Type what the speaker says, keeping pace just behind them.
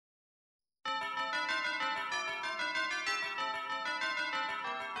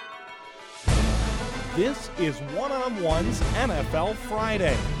This is One-on-One's NFL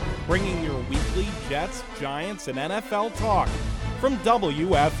Friday, bringing your weekly Jets, Giants, and NFL talk from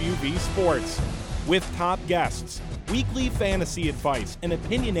WFUV Sports. With top guests, weekly fantasy advice, and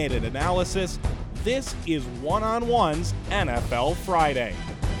opinionated analysis, this is One-on-One's NFL Friday.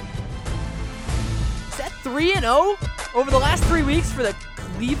 Is that 3-0 over the last 3 weeks for the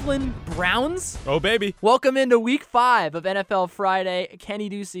Cleveland Browns? Oh, baby. Welcome into Week 5 of NFL Friday. Kenny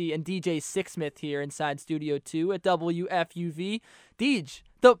Ducey and DJ Sixsmith here inside Studio 2 at WFUV. Deej,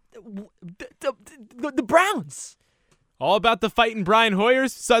 the Browns. All about the fighting Brian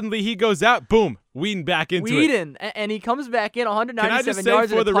Hoyers. Suddenly he goes out. Boom. Whedon back into it. And he comes back in 197 Can I just say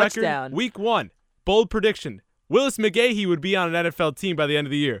yards for and a the touchdown. record, Week 1, bold prediction. Willis McGahee would be on an NFL team by the end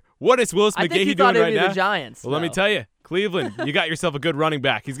of the year. What is Willis I think McGahee he doing thought it would right be now? the Giants. Well, let me tell you, Cleveland, you got yourself a good running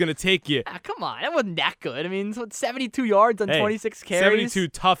back. He's going to take you. Come on, that wasn't that good. I mean, 72 yards on 26 carries. 72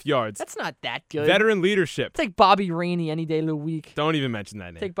 tough yards. That's not that good. Veteran leadership. Take Bobby Rainey any day of the week. Don't even mention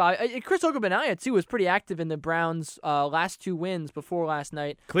that name. Take Bobby. Kris Venezia, too, was pretty active in the Browns' last 2 wins before last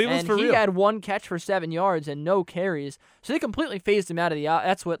night. Cleveland's for real. real. He had 1 catch for 7 yards and no carries. So they completely phased him out of the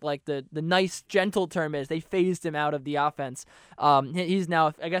that's what like the nice, gentle term is. They phased him out of the offense. He's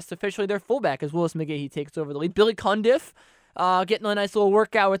now, I guess, officially their fullback as Willis McGahee takes over the lead. Billy Cundiff getting a nice little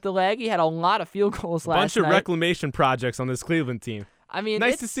workout with the leg. He had a lot of field goals last night. Bunch of reclamation projects on this Cleveland team. I mean,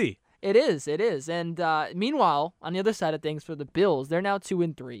 nice to see. It is. And meanwhile, on the other side of things for the Bills, they're now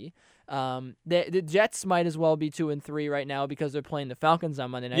 2-3. The Jets might as well be 2-3 right now because they're playing the Falcons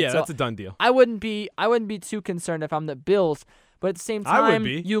on Monday night. Yeah, so that's a done deal. I wouldn't be too concerned if I'm the Bills, but at the same I would time,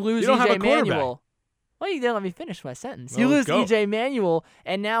 be. you lose You don't have a EJ quarterback. Manuel. Well, you didn't let me finish my sentence. Well, You lose go. EJ Manuel,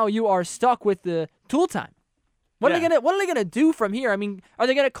 and now you are stuck with the tool time. What are they gonna do from here? I mean, are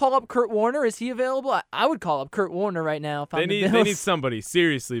they gonna call up Kurt Warner? Is he available? I would call up Kurt Warner right now if I'm the Bills. They need somebody,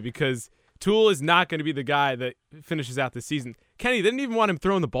 seriously, because Toole is not going to be the guy that finishes out the season. Kenny, they didn't even want him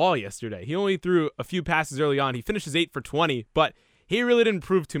throwing the ball yesterday. He only threw a few passes early on. He finishes 8 for 20, but he really didn't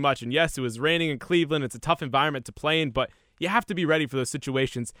prove too much. And yes, it was raining in Cleveland. It's a tough environment to play in, but you have to be ready for those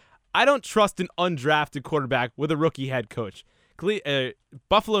situations. I don't trust an undrafted quarterback with a rookie head coach.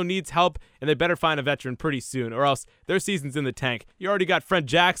 Buffalo needs help, and they better find a veteran pretty soon, or else their season's in the tank. You already got Fred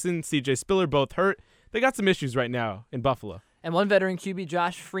Jackson, C.J. Spiller, both hurt. They got some issues right now in Buffalo. And one veteran QB,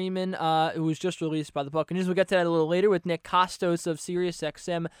 Josh Freeman, who was just released by the Buccaneers. We'll get to that a little later with Nick Kostos of Siruis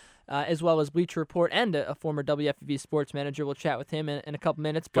XM, as well as Bleacher Report, and a former WFUV sports manager. We'll chat with him in a couple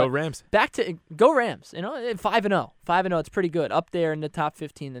minutes. Go but Rams. Back to Go Rams. 5-0. 5-0, it's pretty good. Up there in the top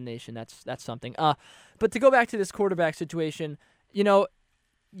 15 in the nation. That's something. But to go back to this quarterback situation,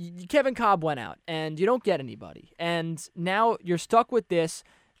 Kevin Cobb went out, and you don't get anybody. And now you're stuck with this,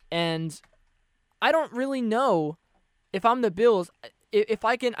 and I don't really know if I'm the Bills, if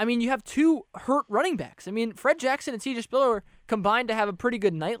I can. I mean, you have 2 hurt running backs. I mean, Fred Jackson and C.J. Spiller combined to have a pretty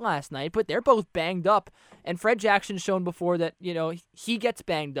good night last night, but they're both banged up. And Fred Jackson's shown before that, he gets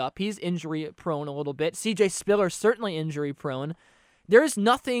banged up. He's injury prone a little bit. C.J. Spiller certainly injury prone. There is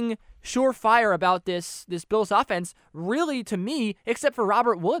nothing surefire about this Bills offense, really, to me, except for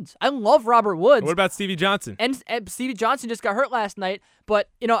Robert Woods. I love Robert Woods. What about Stevie Johnson? And Stevie Johnson just got hurt last night, but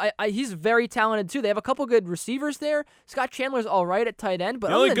he's very talented too. They have a couple good receivers there. Scott Chandler's all right at tight end, but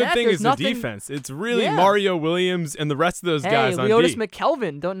the only other than good that, thing there's is nothing. the defense. It's really Mario Williams and the rest of those guys on Leotis D.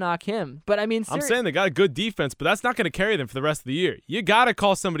 McKelvin, don't knock him. But I mean, I'm saying they got a good defense, but that's not going to carry them for the rest of the year. You got to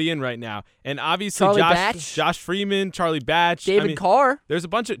call somebody in right now, and obviously Josh Freeman, Charlie Batch, David Carr. There's a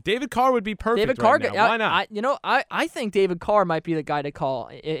bunch of David Carr would be perfect. David Carr, right now. Why not? I think David Carr might be the guy to call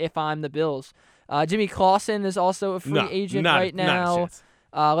if I'm the Bills. Jimmy Clausen is also a free agent right now. Not a chance.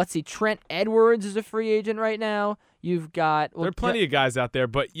 Let's see, Trent Edwards is a free agent right now. You've got there are plenty of guys out there,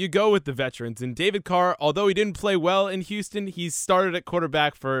 but you go with the veterans. And David Carr, although he didn't play well in Houston, he's started at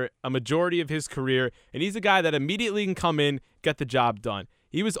quarterback for a majority of his career, and he's a guy that immediately can come in, get the job done.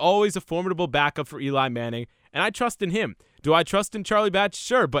 He was always a formidable backup for Eli Manning, and I trust in him. Do I trust in Charlie Batch?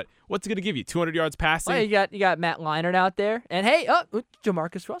 Sure, but what's he going to give you? 200 yards passing? Well, you got Matt Leinart out there, and hey,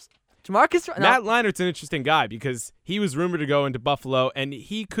 Jamarcus Russell. Matt Leinert's an interesting guy because he was rumored to go into Buffalo, and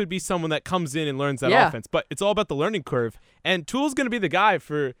he could be someone that comes in and learns that offense. But it's all about the learning curve, and Toole's going to be the guy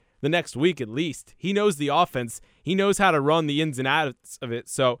for the next week at least. He knows the offense. He knows how to run the ins and outs of it.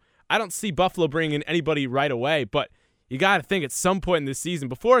 So I don't see Buffalo bringing in anybody right away, but you got to think at some point in this season,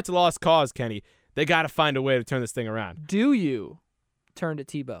 before it's a lost cause, Kenny, they got to find a way to turn this thing around. Do you turn to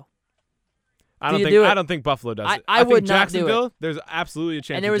Tebow? I don't think Buffalo does it. I would think not do Jacksonville, it. there's absolutely a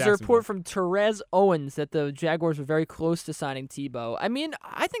chance. And there was a report from Terez Owens that the Jaguars were very close to signing Tebow. I mean,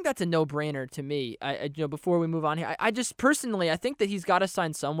 I think that's a no-brainer to me. Before we move on here, I just personally, I think that he's got to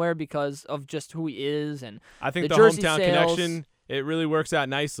sign somewhere because of just who he is and I think the jersey hometown sales. connection, it really works out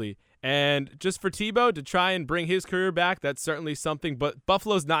nicely. And just for Tebow to try and bring his career back, that's certainly something. But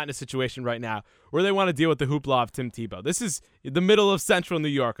Buffalo's not in a situation right now where they want to deal with the hoopla of Tim Tebow. This is the middle of central New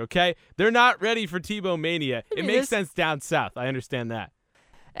York, okay? They're not ready for Tebow mania. It makes sense down south. I understand that.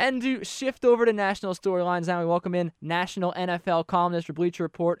 And to shift over to national storylines now, we welcome in national NFL columnist for Bleacher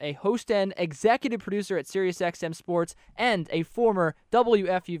Report, a host and executive producer at SiriusXM Sports, and a former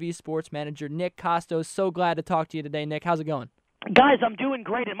WFUV sports manager, Nick Kostos. So glad to talk to you today, Nick. How's it going? Guys, I'm doing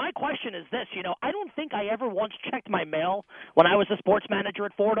great, and my question is this. I don't think I ever once checked my mail when I was a sports manager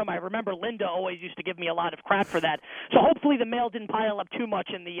at Fordham. I remember Linda always used to give me a lot of crap for that. So hopefully the mail didn't pile up too much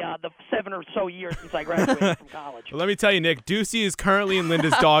in the 7 or so years since I graduated from college. Well, let me tell you, Nick, Ducey is currently in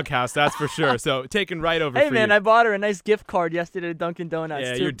Linda's doghouse, that's for sure. So taking right over Hey, for man, you. I bought her a nice gift card yesterday at Dunkin' Donuts.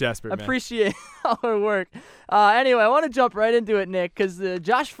 Yeah, too. you're desperate, man. Appreciate all her work. Anyway, I want to jump right into it, Nick, because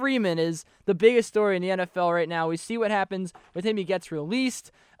Josh Freeman is the biggest story in the NFL right now. We see what happens with him. He gets released.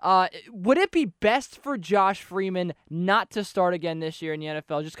 Would it be best for Josh Freeman not to start again this year in the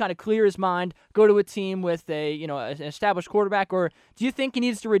NFL? Just kind of clear his mind, go to a team with an established quarterback, or do you think he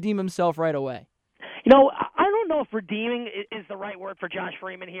needs to redeem himself right away? I don't know if redeeming is the right word for Josh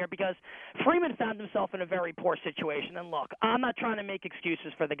Freeman here, because Freeman found himself in a very poor situation. And look, I'm not trying to make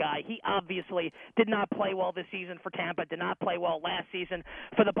excuses for the guy. He obviously did not play well this season for Tampa, did not play well last season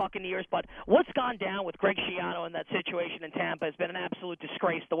for the Buccaneers. But what's gone down with Greg Schiano in that situation in Tampa has been an absolute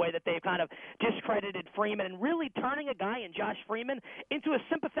disgrace, the way that they've kind of discredited Freeman and really turning a guy in Josh Freeman into a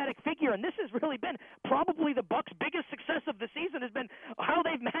sympathetic figure. And this has really been probably the Bucs' biggest success of the season, has been how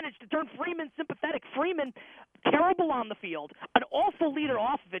they've managed to turn Freeman sympathetic. Freeman, terrible on the field, an awful leader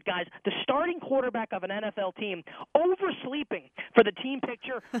off of it, guys. The starting quarterback of an NFL team, oversleeping for the team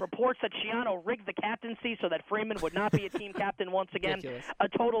picture. Reports that Schiano rigged the captaincy so that Freeman would not be a team captain once again. Ridiculous. A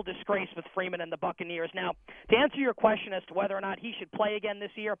total disgrace with Freeman and the Buccaneers. Now, to answer your question as to whether or not he should play again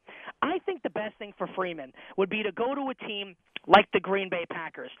this year, I think the best thing for Freeman would be to go to a team like the Green Bay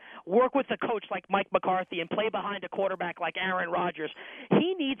Packers, work with a coach like Mike McCarthy, and play behind a quarterback like Aaron Rodgers.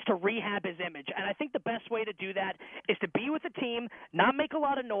 He needs to rehab his image, and I think the best way to do that is to be with the team, not make a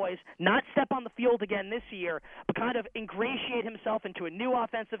lot of noise, not step on the field again this year, but kind of ingratiate himself into a new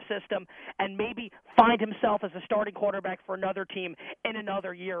offensive system and maybe find himself as a starting quarterback for another team in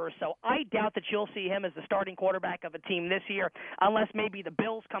another year or so. I doubt that you'll see him as the starting quarterback of a team this year, unless maybe the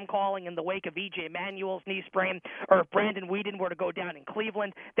Bills come calling in the wake of E.J. Manuel's knee sprain, or if Brandon Whedon were to go down in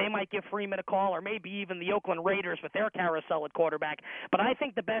Cleveland, they might give Freeman a call, or maybe even the Oakland Raiders with their carousel at quarterback. But I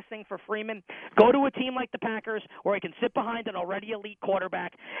think the best thing for Freeman, go to a team like the Packers where he can sit behind an already elite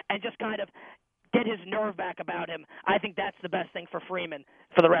quarterback and just kind of get his nerve back about him. I think that's the best thing for Freeman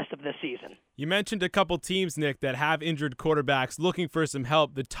for the rest of this season. You mentioned a couple teams, Nick, that have injured quarterbacks looking for some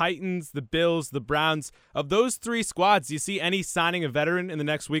help. The Titans, the Bills, the Browns. Of those three squads, do you see any signing a veteran in the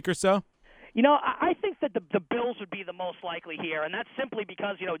next week or so? I think that the Bills would be the most likely here, and that's simply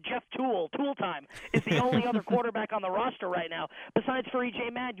because, Jeff Tool time, is the only other quarterback on the roster right now, besides for E.J.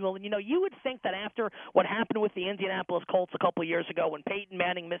 Manuel. And, you would think that after what happened with the Indianapolis Colts a couple of years ago when Peyton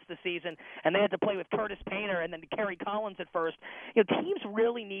Manning missed the season and they had to play with Curtis Painter and then Kerry Collins at first, teams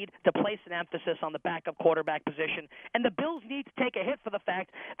really need to place an emphasis on the backup quarterback position. And the Bills need to take a hit for the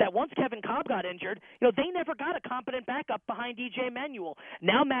fact that once Kevin Kolb got injured, they never got a competent backup behind E.J. Manuel.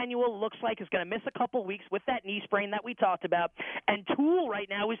 Now Manuel looks like is going to miss a couple weeks with that knee sprain that we talked about, and Tool right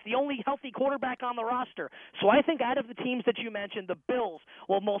now is the only healthy quarterback on the roster. So I think out of the teams that you mentioned, the Bills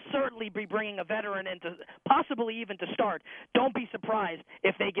will most certainly be bringing a veteran in to possibly even to start. Don't be surprised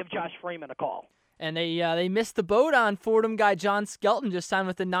if they give Josh Freeman a call. And they missed the boat on Fordham guy John Skelton, just signed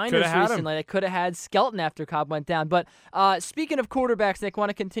with the Niners recently. They could have had Skelton after Cobb went down. But speaking of quarterbacks, Nick, I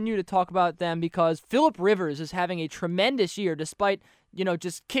want to continue to talk about them because Phillip Rivers is having a tremendous year despite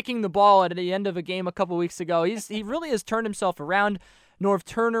just kicking the ball at the end of a game a couple weeks ago. He really has turned himself around. Norv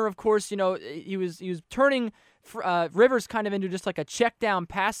Turner, of course, he was turning Rivers kind of into just like a check down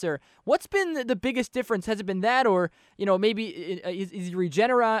passer. What's been the biggest difference? Has it been that, or maybe is he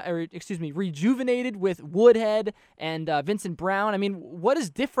rejuvenated with Woodhead and Vincent Brown? I mean, what is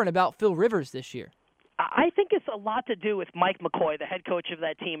different about Phil Rivers this year? I think it's a lot to do with Mike McCoy, the head coach of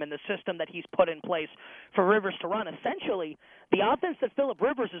that team, and the system that he's put in place for Rivers to run. Essentially, the offense that Phillip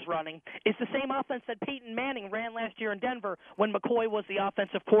Rivers is running is the same offense that Peyton Manning ran last year in Denver when McCoy was the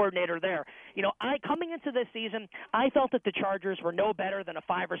offensive coordinator there. Coming into this season, I felt that the Chargers were no better than a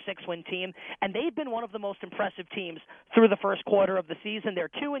 5 or 6 win team, and they've been one of the most impressive teams through the first quarter of the season. They're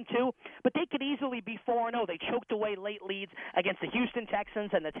 2-2, but they could easily be 4-0. They choked away late leads against the Houston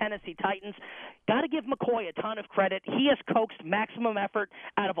Texans and the Tennessee Titans. Got to give McCoy a ton of credit. He has coaxed maximum effort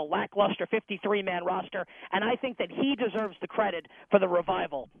out of a lackluster 53-man roster, and I think that he deserves the credit for the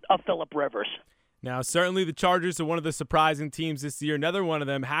revival of Phillip Rivers. Now, certainly the Chargers are one of the surprising teams this year. Another one of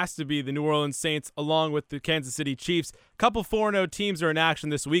them has to be the New Orleans Saints, along with the Kansas City Chiefs. A couple 4-0 teams are in action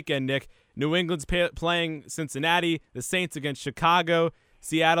this weekend, Nick. New England's playing Cincinnati, the Saints against Chicago.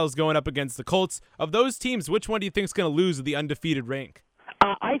 Seattle's going up against the Colts. Of those teams, which one do you think is going to lose the undefeated rank?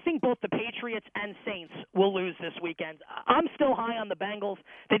 I think both the Patriots and Saints will lose this weekend. I'm still high on the Bengals.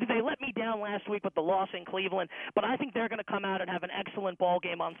 They let me down last week with the loss in Cleveland, but I think they're going to come out and have an excellent ball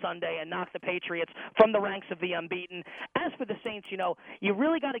game on Sunday and knock the Patriots from the ranks of the unbeaten. As for the Saints, you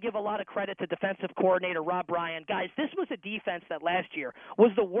really got to give a lot of credit to defensive coordinator Rob Ryan. Guys, this was a defense that last year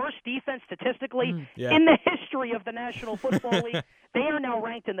was the worst defense statistically in the history of the National Football League. They are now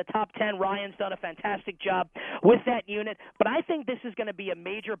ranked in the top 10. Ryan's done a fantastic job with that unit, but I think this is going to be a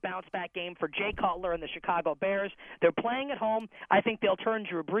major bounce-back game for Jay Cutler and the Chicago Bears. They're playing at home. I think they'll turn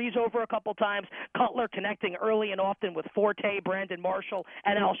Drew Brees over a couple times. Cutler connecting early and often with Forte, Brandon Marshall,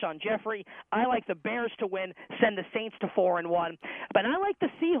 and Alshon Jeffrey. I like the Bears to win, send the Saints to 4-1. But I like the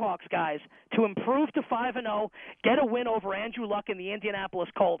Seahawks, guys, to improve to 5-0, get a win over Andrew Luck and the Indianapolis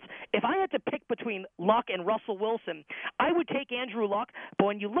Colts. If I had to pick between Luck and Russell Wilson, I would take Andrew Luck, but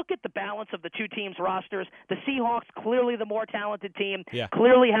when you look at the balance of the two teams' rosters, the Seahawks clearly the more talented team,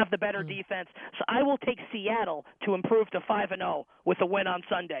 clearly have the better defense. So I will take Seattle to improve to 5-0 with a win on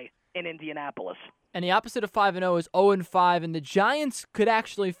Sunday in Indianapolis. And the opposite of 5-0 is 0-5, and the Giants could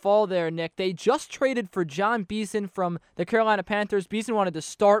actually fall there, Nick. They just traded for John Beeson from the Carolina Panthers. Beeson wanted to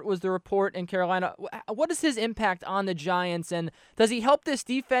start, was the report in Carolina. What is his impact on the Giants, and does he help this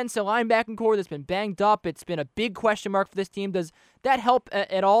defense, a linebacking core that's been banged up? It's been a big question mark for this team. Does that help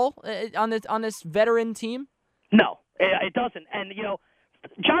at all on this veteran team? No, it doesn't. And,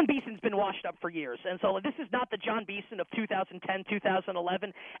 John Beeson's been washed up for years, and so this is not the John Beeson of 2010,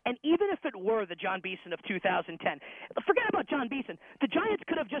 2011, and even if it were the John Beeson of 2010, forget about John Beeson. The Giants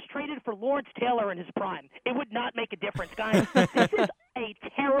could have just traded for Lawrence Taylor in his prime. It would not make a difference, guys. This is a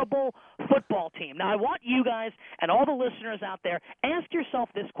terrible football team. Now, I want you guys and all the listeners out there, ask yourself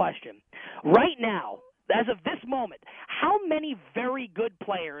this question. Right now, as of this moment, how many very good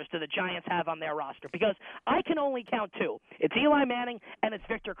players do the Giants have on their roster? Because I can only count two. It's Eli Manning and it's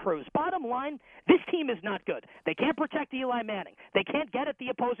Victor Cruz. Bottom line, this team is not good. They can't protect Eli Manning. They can't get at the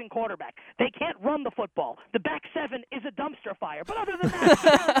opposing quarterback. They can't run the football. The back seven is a dumpster fire. But other than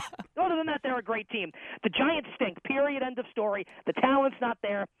that, they're a great team. The Giants stink, period, end of story. The talent's not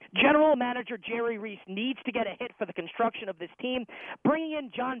there. General manager Jerry Reese needs to get a hit for the construction of this team. Bringing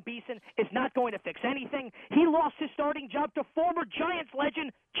in John Beeson is not going to fix anything. He lost his starting job to former Giants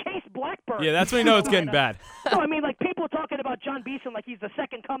legend Chase Blackburn. Yeah, that's when you know it's getting bad. So, people talking about John Beeson like he's the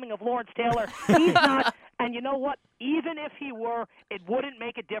second coming of Lawrence Taylor. He's not. And you know what? Even if he were, it wouldn't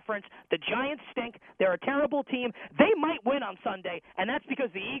make a difference. The Giants stink. They're a terrible team. They might win on Sunday, and that's because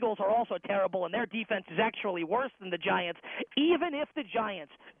the Eagles are also terrible, and their defense is actually worse than the Giants. Even if the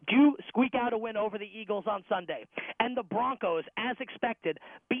Giants do squeak out a win over the Eagles on Sunday, and the Broncos, as expected,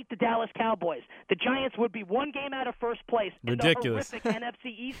 beat the Dallas Cowboys, the Giants would be one game out of first place. Ridiculous. In the horrific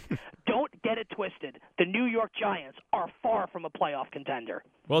NFC East. Don't get it twisted. The New York Giants are far from a playoff contender.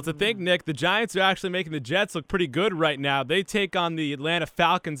 Well, to think, Nick, the Giants are actually making the Jets look pretty good right now. They take on the Atlanta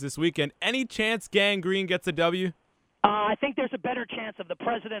Falcons this weekend. Any chance Gang Green gets a W? I think there's a better chance of the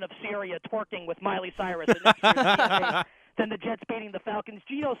president of Syria twerking with Miley Cyrus than the Jets beating the Falcons.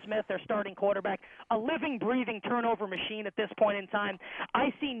 Geno Smith, their starting quarterback, a living, breathing turnover machine at this point in time.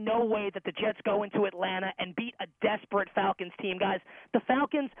 I see no way that the Jets go into Atlanta and beat a desperate Falcons team. Guys, the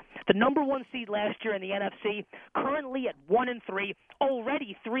Falcons, the number one seed last year in the NFC, currently at 1-3,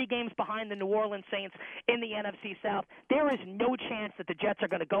 already 3 games behind the New Orleans Saints in the NFC South. There is no chance that the Jets are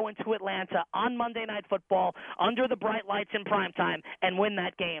going to go into Atlanta on Monday Night Football under the bright lights in primetime and win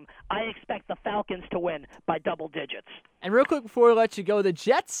that game. I expect the Falcons to win by double digits. And real quick before we let you go, the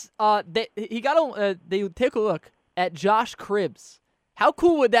Jets, they take a look at Josh Cribbs. How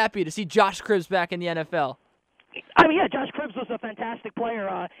cool would that be to see Josh Cribbs back in the NFL? I mean, yeah, Josh Cribbs was a fantastic player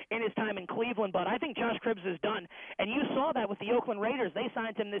in his time in Cleveland, but I think Josh Cribbs is done. And you saw that with the Oakland Raiders. They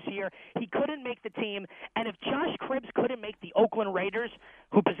signed him this year. He couldn't make the team. And if Josh Cribbs couldn't make the Oakland Raiders,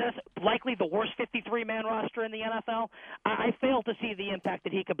 who possess likely the worst 53-man roster in the NFL, I fail to see the impact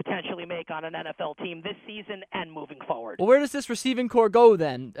that he could potentially make on an NFL team this season and moving forward. Well, where does this receiving core go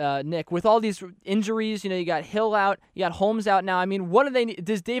then, Nick? With all these injuries, you got Hill out, you got Holmes out now. I mean, what do they need?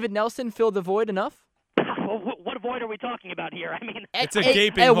 Does David Nelson fill the void enough? What void are we talking about here? I mean, it's a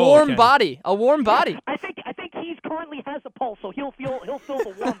gaping hole. warm body. A warm body. I think he's currently has a pulse, so he'll fill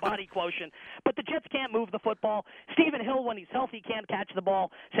the warm body quotient. But the Jets can't move the football. Stephen Hill, when he's healthy, can't catch the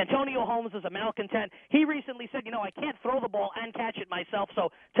ball. Santonio Holmes is a malcontent. He recently said, I can't throw the ball and catch it myself. So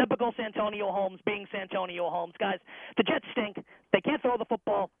typical Santonio Holmes being Santonio Holmes. Guys, the Jets stink. They can't throw the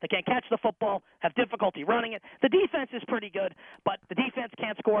football. They can't catch the football, have difficulty running it. The defense is pretty good, but the defense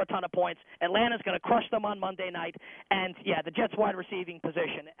can't score a ton of points. Atlanta's going to crush them on Monday night. And, yeah, the Jets' wide receiving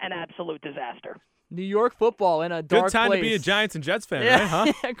position, an absolute disaster. New York football in a dark place. Good time to be a Giants and Jets fan, right,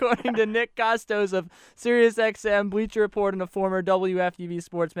 huh? According to Nick Kostos of SiriusXM, Bleacher Report, and a former WFUV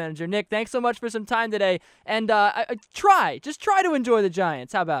sports manager. Nick, thanks so much for some time today. And try to enjoy the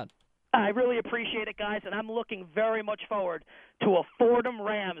Giants. How about? I really appreciate it, guys, and I'm looking very much forward to a Fordham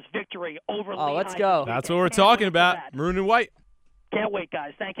Rams victory over Lehigh. Let's go. That's what we're talking about, maroon and white. Can't wait,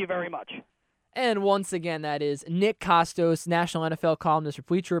 guys. Thank you very much. And once again, that is Nick Kostos, national NFL columnist for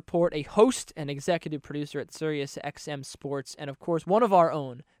Bleacher Report, a host and executive producer at SiriusXM Sports, and, of course, one of our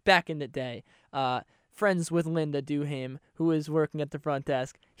own back in the day, friends with Linda Duham, who is working at the front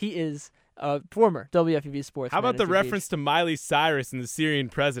desk. He is a former WFUV sports How about the reference to Miley Cyrus and the Syrian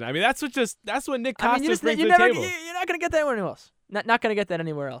president? I mean, that's what Nick Kostos brings to the table. You're not going to get that anywhere else. Not going to get that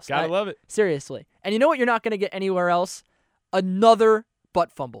anywhere else. Gotta love it. Seriously. And you know what you're not going to get anywhere else? Another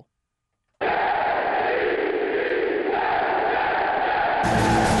butt fumble.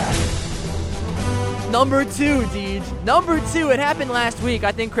 Number 2, Deej. Number 2. It happened last week.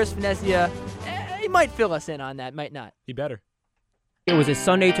 I think Kris Venezia, he might fill us in on that. Might not. He better. It was a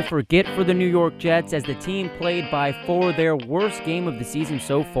Sunday to forget for the New York Jets as the team played by far their worst game of the season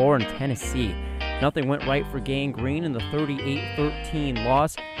so far in Tennessee. Nothing went right for Gang Green in the 38-13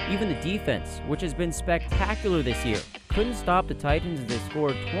 loss. Even the defense, which has been spectacular this year, couldn't stop the Titans as they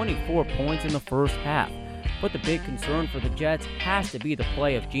scored 24 points in the first half. But the big concern for the Jets has to be the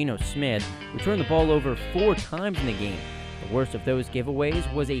play of Geno Smith, who turned the ball over 4 times in the game. The worst of those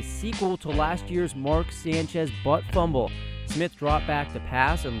giveaways was a sequel to last year's Mark Sanchez butt fumble. Smith dropped back to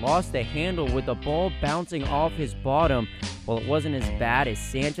pass and lost the handle with the ball bouncing off his bottom. While it wasn't as bad as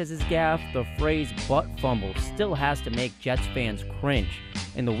Sanchez's gaffe, the phrase butt fumble still has to make Jets fans cringe.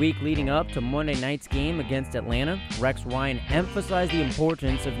 In the week leading up to Monday night's game against Atlanta, Rex Ryan emphasized the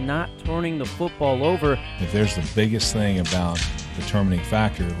importance of not turning the football over. If there's the biggest thing about determining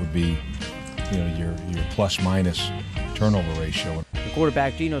factor, it would be your plus-minus turnover ratio. The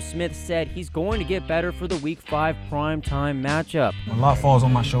quarterback Geno Smith said he's going to get better for the Week 5 primetime matchup. A lot falls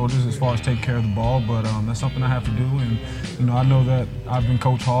on my shoulders as far as taking care of the ball, but that's something I have to do. And I know that I've been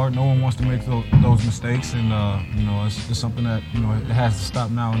coached hard. No one wants to make those mistakes, and it's something that it has to stop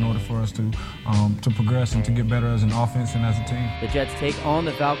now in order for us to progress and to get better as an offense and as a team. The Jets take on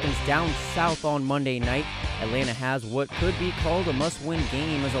the Falcons down south on Monday night. Atlanta has what could be called a must-win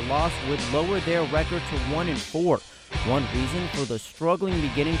game, as a loss would lower their record to 1-4. One reason for the struggling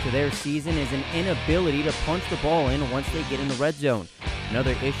beginning to their season is an inability to punch the ball in once they get in the red zone.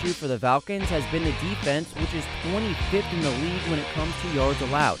 Another issue for the Falcons has been the defense, which is 25th in the league when it comes to yards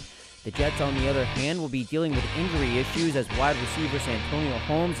allowed. The Jets, on the other hand, will be dealing with injury issues as wide receiver Santonio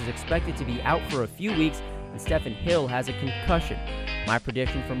Holmes is expected to be out for a few weeks, and Stephen Hill has a concussion. My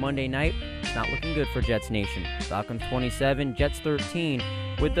prediction for Monday night, it's not looking good for Jets Nation. Falcons 27, Jets 13,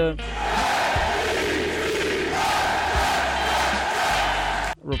 with the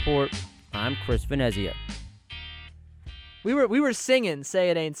report. I'm Kris Venezia. We were singing "Say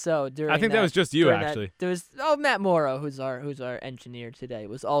It Ain't So" during. I think that was just you, actually. There was Matt Morrow, who's our engineer today,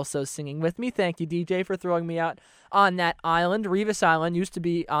 was also singing with me. Thank you, DJ, for throwing me out on that island. Revis Island used to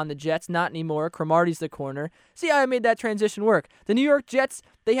be on the Jets, not anymore. Cromartie's the corner. See how I made that transition work. The New York Jets,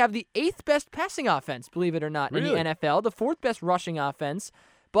 they have the 8th best passing offense, believe it or not, in the NFL. The 4th best rushing offense,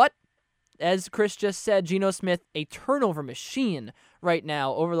 but as Kris just said, Geno Smith, a turnover machine right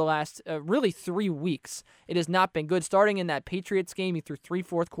now over the last really 3 weeks. It has not been good. Starting in that Patriots game, he threw 3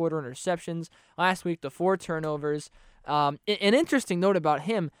 fourth-quarter interceptions. Last week, the 4 turnovers. An interesting note about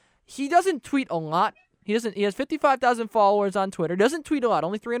him, he doesn't tweet a lot. He has 55,000 followers on Twitter. Doesn't tweet a lot,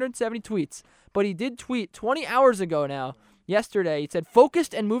 only 370 tweets. But he did tweet 20 hours ago now, yesterday. He said,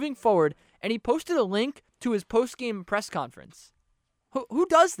 "Focused and moving forward," and he posted a link to his post-game press conference. Who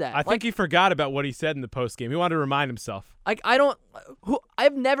does that? I think he forgot about what he said in the postgame. He wanted to remind himself.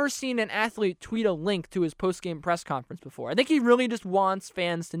 I've never seen an athlete tweet a link to his post-game press conference before. I think he really just wants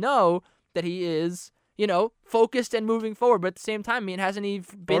fans to know that he is, focused and moving forward. But at the same time, hasn't he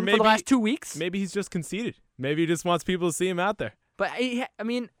been for the last 2 weeks? Maybe he's just conceited. Maybe he just wants people to see him out there. But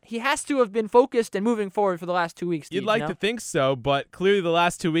he has to have been focused and moving forward for the last 2 weeks. You'd like to think so, but clearly the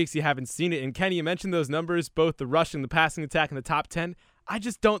last 2 weeks you haven't seen it. And Kenny, you mentioned those numbers, both the rushing, the passing attack in the top 10. I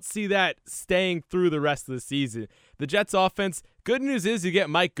just don't see that staying through the rest of the season. The Jets offense, good news is you get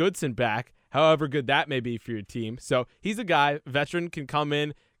Mike Goodson back, however good that may be for your team. So he's a guy, veteran, can come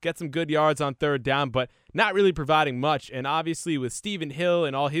in, get some good yards on third down, but not really providing much. And obviously with Stephen Hill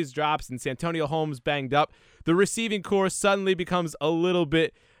and all his drops and Santonio Holmes banged up, the receiving core suddenly becomes a little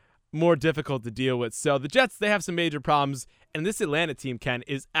bit more difficult to deal with. So the Jets, they have some major problems. And this Atlanta team, Ken,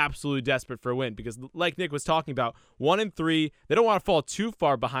 is absolutely desperate for a win because, like Nick was talking about, 1-3, they don't want to fall too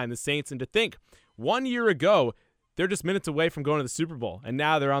far behind the Saints. And to think, 1 year ago, they're just minutes away from going to the Super Bowl, and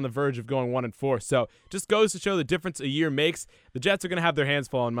now they're on the verge of going 1-4. So just goes to show the difference a year makes. The Jets are going to have their hands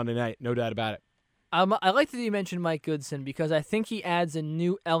full on Monday night, no doubt about it. I like that you mentioned Mike Goodson because I think he adds a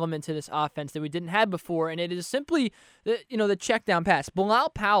new element to this offense that we didn't have before, and it is simply the check down pass.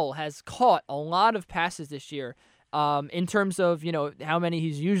 Bilal Powell has caught a lot of passes this year. In terms of, how many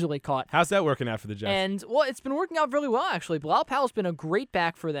he's usually caught. How's that working out for the Jets? And, it's been working out really well, actually. Bilal Powell's been a great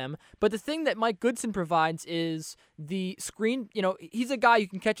back for them. But the thing that Mike Goodson provides is the screen. He's a guy you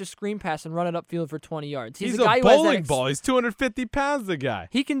can catch a screen pass and run it upfield for 20 yards. He's a guy a bowling ball. He's 250 pounds, the guy.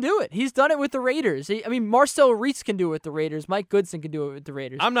 He can do it. He's done it with the Raiders. Marcel Reese can do it with the Raiders. Mike Goodson can do it with the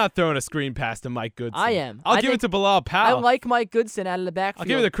Raiders. I'm not throwing a screen pass to Mike Goodson. I am. I'll give it to Bilal Powell. I like Mike Goodson out of the backfield. I'll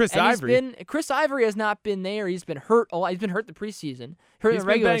give it to Chris Ivory. Chris Ivory has not been there. He's been hurt a lot. He's been hurt the preseason, hurt in the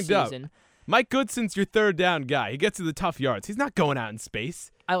regular season. Up. Mike Goodson's your third down guy. He gets to the tough yards. He's not going out in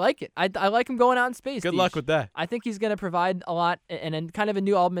space. I like it. I like him going out in space. Good luck with that. I think he's going to provide a lot and kind of a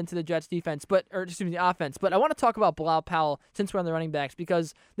new element to the Jets defense, the offense. But I want to talk about Bilal Powell since we're on the running backs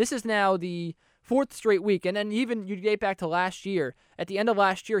because this is now the fourth straight week. And then even you date back to last year. At the end of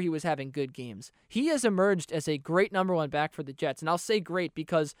last year, he was having good games. He has emerged as a great number one back for the Jets. And I'll say great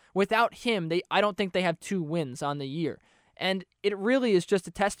because without him, I don't think they have 2 wins on the year. And it really is just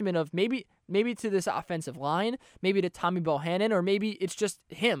a testament of maybe to this offensive line, maybe to Tommy Bohannon, or maybe it's just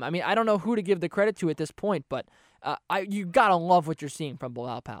him. I don't know who to give the credit to at this point, but you got to love what you're seeing from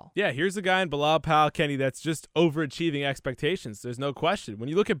Bilal Powell. Yeah, here's a guy in Bilal Powell, Kenny, that's just overachieving expectations. There's no question. When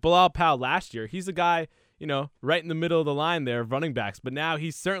you look at Bilal Powell last year, he's a guy, right in the middle of the line there of running backs. But now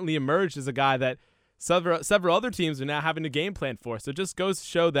he's certainly emerged as a guy that several other teams are now having a game plan for. So it just goes to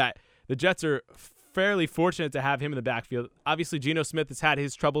show that the Jets are fairly fortunate to have him in the backfield. Obviously, Geno Smith has had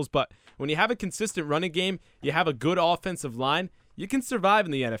his troubles, but when you have a consistent running game, you have a good offensive line, you can survive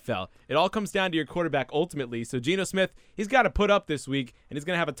in the NFL. It all comes down to your quarterback ultimately. So Geno Smith, he's got to put up this week, and he's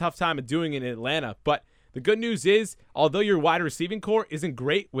going to have a tough time of doing it in Atlanta. But the good news is, although your wide receiving core isn't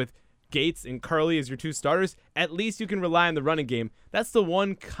great with Gates and Curley as your 2 starters, at least you can rely on the running game. That's the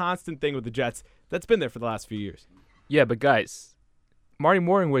one constant thing with the Jets that's been there for the last few years. Yeah, but guys, Marty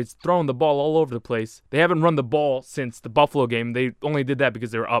Morningwood's throwing the ball all over the place. They haven't run the ball since the Buffalo game. They only did that because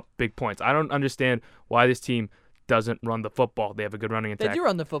they were up big points. I don't understand why this team doesn't run the football. They have a good running attack. They do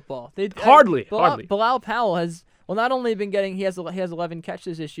run the football. Hardly. Bilal Powell has not only been getting he has 11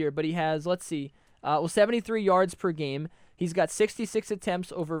 catches this year, but he has 73 yards per game. He's got 66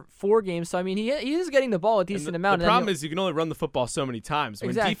 attempts over 4 games. So, he is getting the ball a decent amount. The problem is you can only run the football so many times.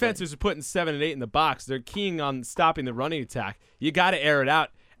 When defenses are putting 7 and 8 in the box, they're keying on stopping the running attack. You got to air it out.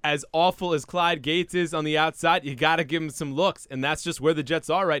 As awful as Clyde Gates is on the outside, you got to give him some looks. And that's just where the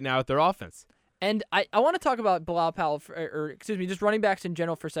Jets are right now with their offense. And I want to talk about Bilal Powell, just running backs in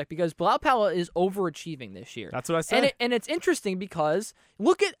general for a sec, because Bilal Powell is overachieving this year. That's what I said. And it's interesting because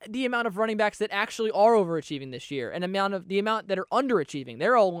look at the amount of running backs that actually are overachieving this year and the amount that are underachieving.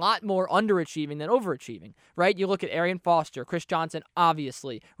 There are a lot more underachieving than overachieving, right? You look at Arian Foster, Chris Johnson,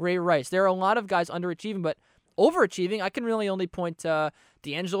 obviously, Ray Rice. There are a lot of guys underachieving, but overachieving, I can really only point to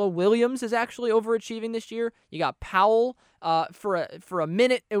D'Angelo Williams is actually overachieving this year. You got Powell. For a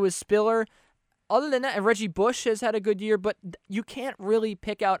minute, it was Spiller. Other than that, Reggie Bush has had a good year, but you can't really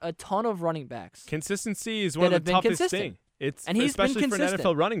pick out a ton of running backs. Consistency is one of the toughest things. Especially for an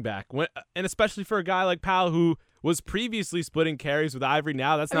NFL running back, and especially for a guy like Powell who was previously splitting carries with Ivory.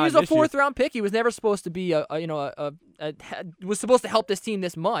 Now that's not an issue. He was a 4th round pick. He was never supposed to be was supposed to help this team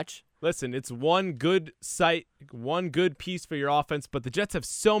this much. Listen, it's one good sight, one good piece for your offense, but the Jets have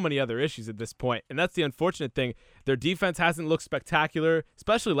so many other issues at this point, and that's the unfortunate thing. Their defense hasn't looked spectacular,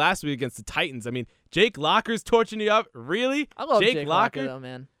 especially last week against the Titans. I mean, Jake Locker's torching you up. Really? I love Jake Locker, though,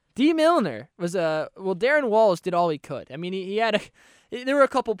 man. D. Milliner was Darren Wallace did all he could. I mean, there were a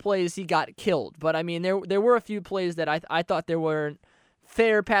couple plays he got killed, but I mean, there were a few plays that I thought there weren't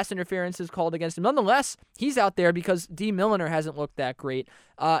fair pass interferences called against him. Nonetheless, he's out there because D. Milliner hasn't looked that great.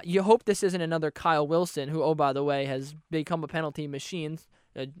 You hope this isn't another Kyle Wilson, who, oh, by the way, has become a penalty machine,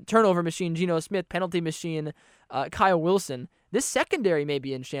 a turnover machine, Geno Smith, penalty machine, Kyle Wilson. This secondary may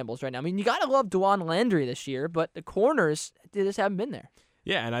be in shambles right now. I mean, you got to love Dwan Landry this year, but the corners just haven't been there.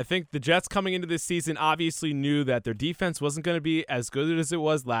 Yeah, and I think the Jets coming into this season obviously knew that their defense wasn't going to be as good as it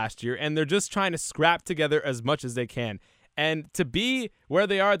was last year, and they're just trying to scrap together as much as they can. And to be where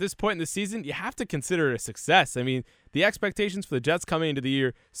they are at this point in the season, you have to consider it a success. I mean, the expectations for the Jets coming into the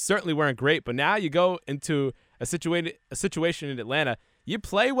year certainly weren't great, but now you go into a situation in Atlanta. You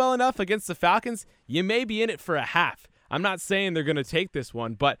play well enough against the Falcons, you may be in it for a half. I'm not saying they're going to take this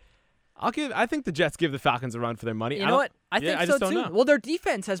one, but I think the Jets give the Falcons a run for their money. You know what? I think so too. Well, their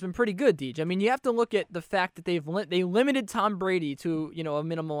defense has been pretty good, Deej. I mean, you have to look at the fact that they limited Tom Brady to a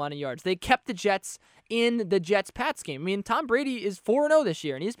minimal amount of yards. They kept the Jets in the Jets-Pats game. I mean, Tom Brady is 4-0 this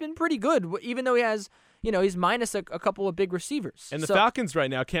year, and he's been pretty good, even though he has he's minus a couple of big receivers. And the Falcons right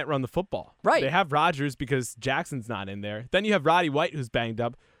now can't run the football. Right. They have Rodgers because Jackson's not in there. Then you have Roddy White, who's banged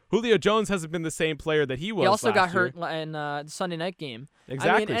up. Julio Jones hasn't been the same player that he was. He also got hurt year. in the Sunday night game.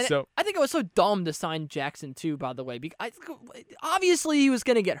 Exactly. I think it was so dumb to sign Jackson too. By the way, obviously he was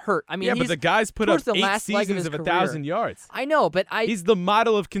going to get hurt. I mean, yeah, but the guy's put up 8 seasons of 1,000 yards. I know, but he's the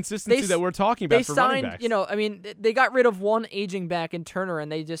model of consistency that we're talking about for running backs. I mean, they got rid of one aging back in Turner,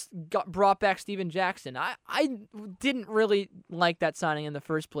 and they just brought back Steven Jackson. I didn't really like that signing in the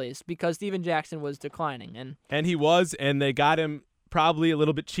first place because Steven Jackson was declining, and he was, and they got him probably a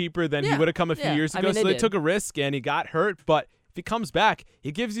little bit cheaper than he would have come a few years ago. I mean, so they took a risk, and he got hurt. But if he comes back,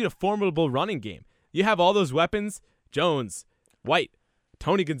 he gives you a formidable running game. You have all those weapons: Jones, White,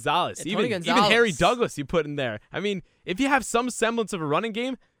 Tony Gonzalez, even Harry Douglas you put in there. I mean, if you have some semblance of a running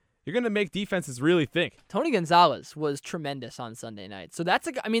game, you're going to make defenses really think. Tony Gonzalez was tremendous on Sunday night. So then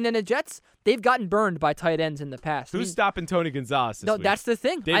the Jets, they've gotten burned by tight ends in the past. Who's stopping Tony Gonzalez this week? That's the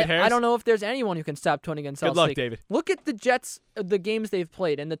thing. David Harris? I don't know if there's anyone who can stop Tony Gonzalez. Good luck, David. Look at the Jets, the games they've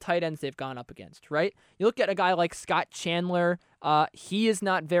played and the tight ends they've gone up against, right? You look at a guy like Scott Chandler. He is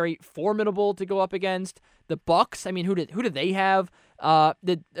not very formidable to go up against. The Bucs, I mean, who did they have?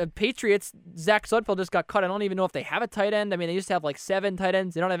 The Patriots, Zach Sudfeld just got cut. I don't even know if they have a tight end. I mean, they used to have like 7 tight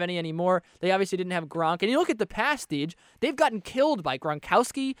ends. They don't have any anymore. They obviously didn't have Gronk. And you look at the pass, Deej, they've gotten killed by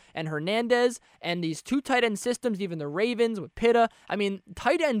Gronkowski and Hernandez and these 2 tight end systems, even the Ravens with Pitta. I mean,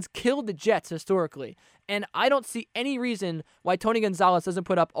 tight ends killed the Jets historically. And I don't see any reason why Tony Gonzalez doesn't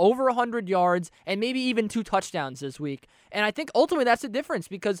put up over 100 yards and maybe even 2 touchdowns this week. And I think ultimately that's the difference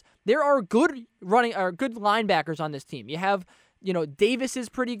because there are good linebackers on this team. You have, Davis is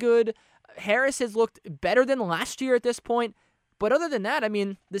pretty good. Harris has looked better than last year at this point. But other than that, I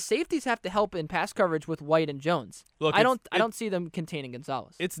mean, the safeties have to help in pass coverage with White and Jones. Look, I don't see them containing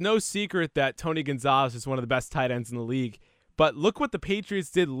Gonzalez. It's no secret that Tony Gonzalez is one of the best tight ends in the league. But look what the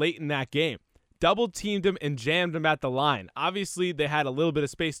Patriots did late in that game. Double-teamed him and jammed him at the line. Obviously, they had a little bit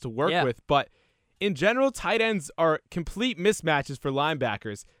of space to work with, but in general, tight ends are complete mismatches for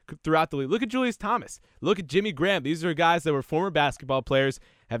linebackers throughout the league. Look at Julius Thomas. Look at Jimmy Graham. These are guys that were former basketball players,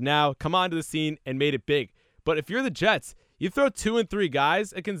 have now come onto the scene and made it big. But if you're the Jets, you throw 2 and 3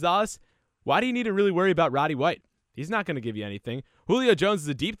 guys at Gonzalez, why do you need to really worry about Roddy White? He's not going to give you anything. Julio Jones is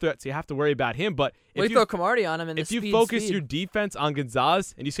a deep threat, so you have to worry about him. But you throw Cromartie on him, and if you focus your defense on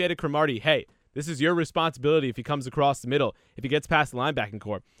Gonzalez and you say to Cromartie, hey, this is your responsibility if he comes across the middle, if he gets past the linebacking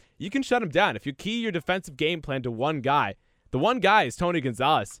core, you can shut him down. If you key your defensive game plan to one guy, the one guy is Tony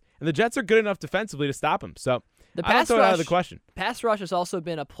Gonzalez, and the Jets are good enough defensively to stop him. So I don't throw it out of the question. Pass rush has also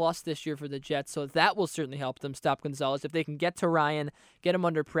been a plus this year for the Jets, so that will certainly help them stop Gonzalez if they can get to Ryan, get him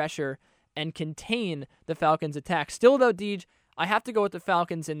under pressure, and contain the Falcons' attack. Still, though, Deej, I have to go with the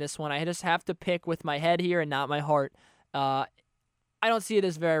Falcons in this one. I just have to pick with my head here and not my heart. I don't see it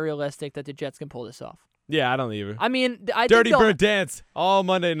as very realistic that the Jets can pull this off. Yeah, I don't either. I mean, Dirty Bird dance all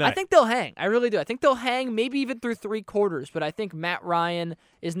Monday night. I think they'll hang. I really do. I think they'll hang maybe even through 3 quarters, but I think Matt Ryan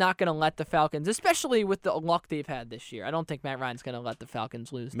is not going to let the Falcons, especially with the luck they've had this year. I don't think Matt Ryan's going to let the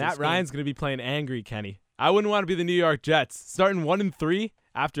Falcons lose Matt Ryan's going to be playing angry, Kenny. I wouldn't want to be the New York Jets. Starting 1-3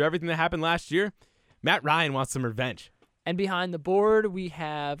 after everything that happened last year, Matt Ryan wants some revenge. And behind the board, we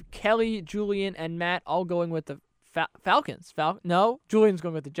have Kelly, Julian, and Matt all going with the Falcons. No, Julian's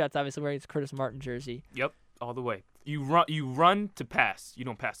going with the Jets, obviously wearing his Curtis Martin jersey. Yep, all the way. You run to pass. You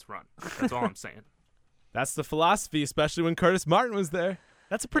don't pass to run. That's all I'm saying. That's the philosophy, especially when Curtis Martin was there.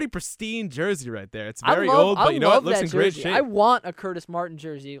 That's a pretty pristine jersey right there. It's very old, but you know what? It looks in great shape. I want a Curtis Martin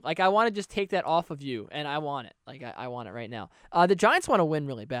jersey. Like, I want to just take that off of you, and I want it. Like, I want it right now. The Giants want to win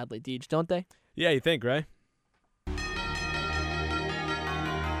really badly, Deej, don't they? Yeah, you think, right?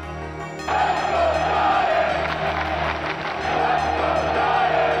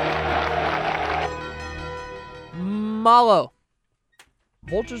 Mollo.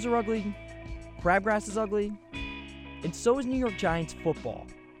 Vultures are ugly. Crabgrass is ugly. And so is New York Giants football.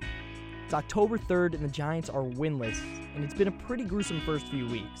 It's October 3rd and the Giants are winless, and it's been a pretty gruesome first few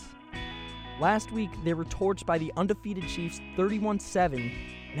weeks. Last week, they were torched by the undefeated Chiefs 31-7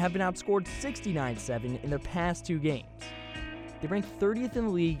 and have been outscored 69-7 in their past 2 games. They rank 30th in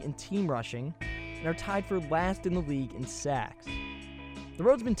the league in team rushing and are tied for last in the league in sacks. The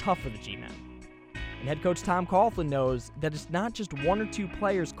road's been tough for the G-Men, and head coach Tom Coughlin knows that it's not just 1 or 2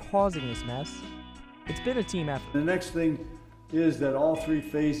 players causing this mess. It's been a team effort. The next thing is that all 3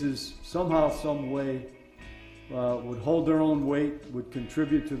 phases, somehow, some way, would hold their own weight, would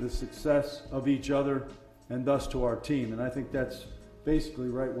contribute to the success of each other, and thus to our team. And I think that's basically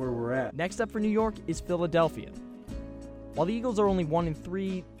right where we're at. Next up for New York is Philadelphia. While the Eagles are only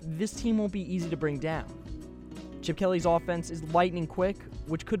 1-3, this team won't be easy to bring down. Chip Kelly's offense is lightning quick,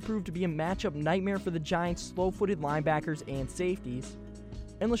 which could prove to be a matchup nightmare for the Giants' slow-footed linebackers and safeties.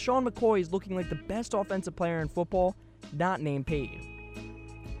 And LaShawn McCoy is looking like the best offensive player in football, not named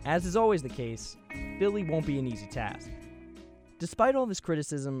Payne. As is always the case, Philly won't be an easy task. Despite all this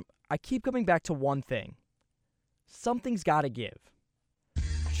criticism, I keep coming back to one thing. Something's gotta give.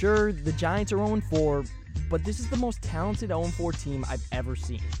 Sure, the Giants are 0-4, but this is the most talented 0-4 team I've ever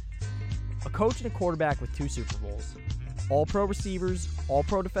seen. A coach and a quarterback with 2 Super Bowls, all-pro receivers,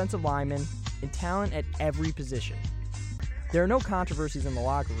 all-pro defensive linemen, and talent at every position. There are no controversies in the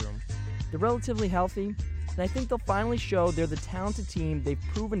locker room. They're relatively healthy, and I think they'll finally show they're the talented team they've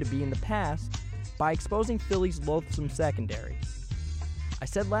proven to be in the past by exposing Philly's loathsome secondary. I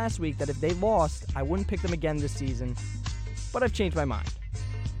said last week that if they lost, I wouldn't pick them again this season, but I've changed my mind.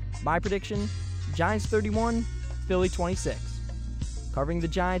 My prediction, Giants 31, Philly 26. Covering the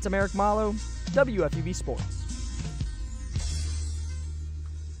Giants, I'm Eric Mollo, WFUV Sports.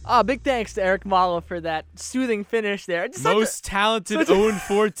 Big thanks to Eric Mollo for that soothing finish there. Most talented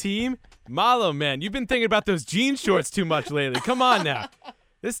 0-4 team? Mollo, man, you've been thinking about those jean shorts too much lately. Come on now.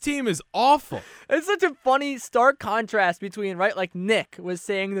 This team is awful. It's such a funny, stark contrast between, right, like Nick was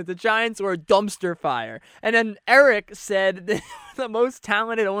saying that the Giants were a dumpster fire, and then Eric said the most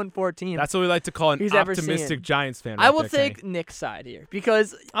talented 0-4 team. That's what we like to call an optimistic Giants fan. Right I will take Nick's side here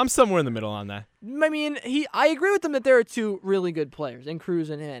because I'm somewhere in the middle on that. I mean, I agree with him that there are 2 really good players in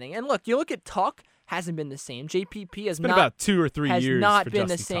Cruz and Henning. And look, you look at Tuck, hasn't been the same. JPP has been about 2 or 3 years. Has not for been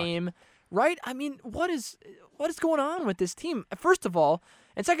Justin the same, Tuck. right? I mean, what is going on with this team? First of all,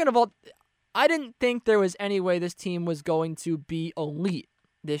 and second of all, I didn't think there was any way this team was going to be elite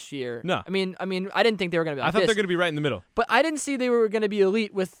this year. No. I mean, I didn't think they were going to be like I thought this. they were going to be right in the middle. But I didn't see they were going to be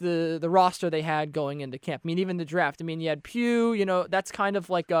elite with the roster they had going into camp. I mean, even the draft. I mean, you had Pugh, that's kind of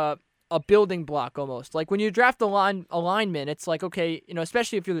like a building block almost. Like when you draft a lineman, it's like, okay,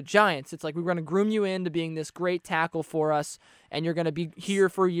 especially if you're the Giants, it's like we're going to groom you into being this great tackle for us, and you're going to be here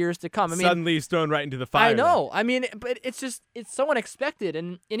for years to come. I mean, suddenly he's thrown right into the fire. I know. I mean, but it's so unexpected,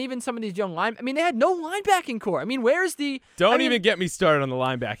 and even some of these young they had no linebacking core. I mean, where's the? Don't even get me started on the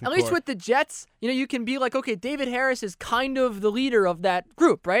linebacking core. At least with the Jets, you can be like, okay, David Harris is kind of the leader of that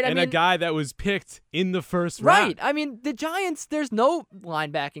group, right? And a guy that was picked in the first round. Right. I mean, the Giants, there's no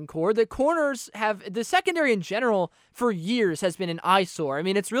linebacking core. The corners the secondary in general for years has been an eyesore. I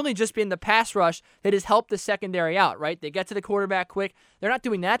mean, it's really just been the pass rush that has helped the secondary out, right? They get to the quarterback quick. They're not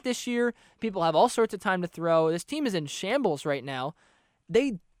doing that this year. People have all sorts of time to throw. This team is in shambles right now.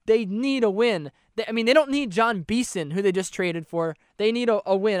 They need a win. They don't need John Beeson, who they just traded for. They need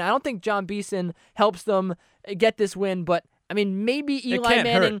a win. I don't think John Beeson helps them get this win, but I mean, maybe Eli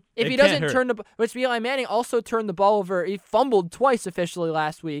Manning, if he doesn't which Eli Manning also turned the ball over. He fumbled twice officially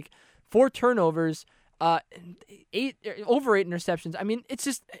last week, 4 turnovers, over 8 interceptions. I mean,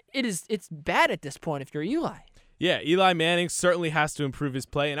 it's bad at this point if you're Eli. Yeah, Eli Manning certainly has to improve his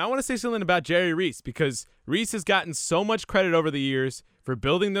play. And I want to say something about Jerry Reese, because Reese has gotten so much credit over the years for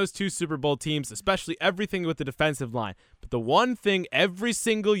building those 2 Super Bowl teams, especially everything with the defensive line. But the one thing every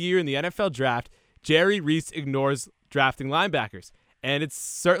single year in the NFL draft, Jerry Reese ignores drafting linebackers. And it's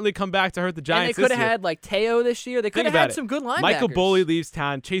certainly come back to hurt the Giants. And they could have had like Teo this year. They could have had some good linebackers. Michael Boley leaves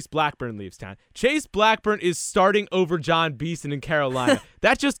town. Chase Blackburn leaves town. Chase Blackburn is starting over John Beeson in Carolina.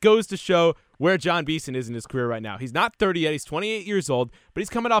 That just goes to show where John Beeson is in his career right now. He's not 30 yet. He's 28 years old, but he's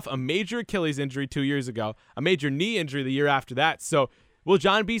coming off a major Achilles injury 2 years ago, a major knee injury the year after that. So will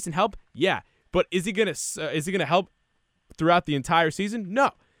John Beeson help? Yeah. But is he gonna help throughout the entire season?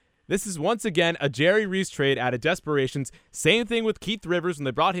 No. This is once again a Jerry Reese trade out of desperations. Same thing with Keith Rivers when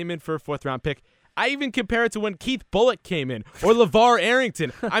they brought him in for a 4th-round pick. I even compare it to when Keith Bullock came in or LeVar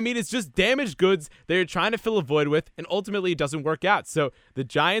Arrington. I mean, it's just damaged goods they're trying to fill a void with, and ultimately it doesn't work out. So the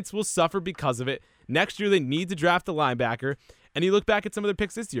Giants will suffer because of it. Next year they need to draft a linebacker. And you look back at some of their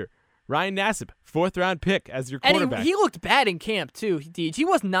picks this year. Ryan Nassib, 4th-round pick as your quarterback. And he looked bad in camp, too, Deej. He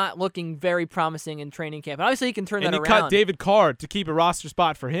was not looking very promising in training camp. And obviously, he can turn that around. And he cut David Carr to keep a roster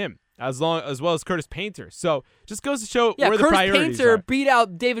spot for him, as well as Curtis Painter. So just goes to show where the priorities Curtis Painter are. beat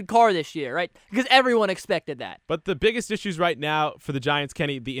out David Carr this year, right? Because everyone expected that. But the biggest issues right now for the Giants,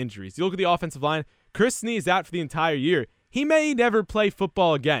 Kenny, the injuries. You look at the offensive line. Chris Snee is out for the entire year. He may never play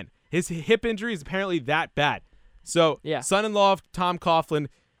football again. His hip injury is apparently that bad. So son-in-law of Tom Coughlin,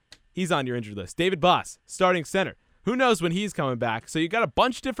 he's on your injured list. David Boss, starting center. Who knows when he's coming back? So you got a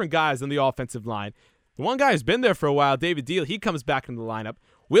bunch of different guys on the offensive line. The one guy who's been there for a while, David Deal, he comes back into the lineup.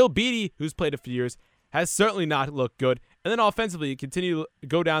 Will Beatty, who's played a few years, has certainly not looked good. And then offensively, you continue to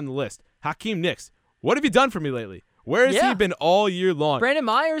go down the list. Hakeem Nicks, what have you done for me lately? Where has he been all year long? Brandon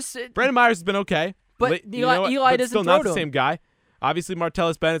Myers has been okay. But Eli doesn't still throw not to the him. same guy. Obviously,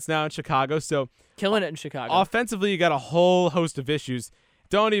 Martellus Bennett's now in Chicago, so killing it in Chicago. Offensively, you got a whole host of issues.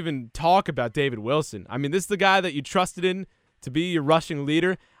 Don't even talk about David Wilson. I mean, this is the guy that you trusted in to be your rushing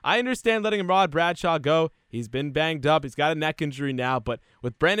leader. I understand letting Rod Bradshaw go. He's been banged up. He's got a neck injury now, but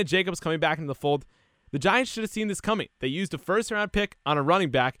with Brandon Jacobs coming back into the fold, the Giants should have seen this coming. They used a 1st-round pick on a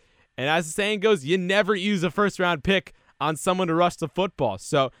running back, and as the saying goes, you never use a 1st-round pick on someone to rush the football.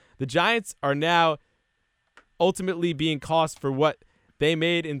 So the Giants are now ultimately being cost for what they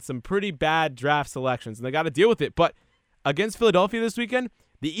made in some pretty bad draft selections, and they got to deal with it. But against Philadelphia this weekend,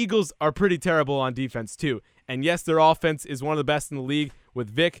 the Eagles are pretty terrible on defense too. And yes, their offense is one of the best in the league with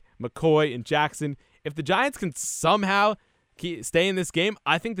Vic, McCoy, and Jackson. If the Giants can somehow stay in this game,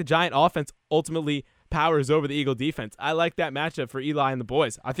 I think the Giant offense ultimately powers over the Eagle defense. I like that matchup for Eli and the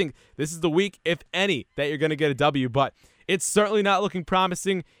boys. I think this is the week, if any, that you're going to get a W, but it's certainly not looking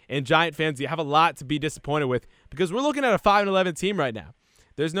promising, and Giant fans, you have a lot to be disappointed with because we're looking at a 5-11 team right now.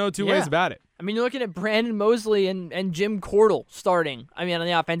 There's no two ways about it. I mean, you're looking at Brandon Mosley and Jim Cordell starting. I mean, on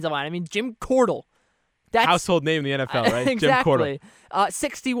the offensive line. I mean, Jim Cordell. That's household name in the NFL, right? Exactly. Jim Cordell.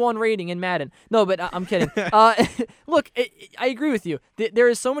 61 rating in Madden. No, but I'm kidding. Look, I agree with you. There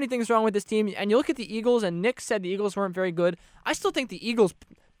is so many things wrong with this team, and you look at the Eagles, and Nick said the Eagles weren't very good. I still think the Eagles,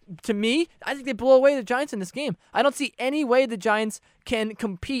 to me, I think they blow away the Giants in this game. I don't see any way the Giants can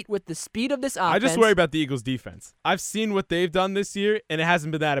compete with the speed of this offense. I just worry about the Eagles' defense. I've seen what they've done this year, and it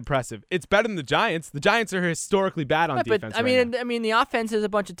hasn't been that impressive. It's better than the Giants. The Giants are historically bad on defense. But I mean, the offense is a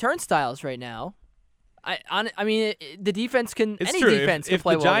bunch of turnstiles right now. I mean, the defense can. It's any true. defense can if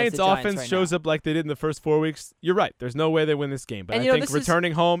play the well Giants' against the Giants offense right shows now. up like they did in the first 4 weeks, you're right. There's no way they win this game. But And, I you know, think this is-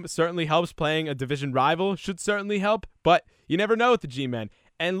 returning home certainly helps. Playing a division rival should certainly help. But you never know with the G-men.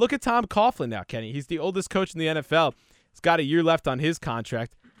 And look at Tom Coughlin now, Kenny. He's the oldest coach in the NFL. He's got a year left on his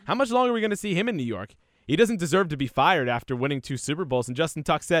contract. How much longer are we going to see him in New York? He doesn't deserve to be fired after winning 2 Super Bowls. And Justin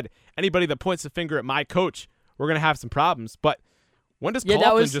Tuck said, anybody that points a finger at my coach, we're going to have some problems. But when does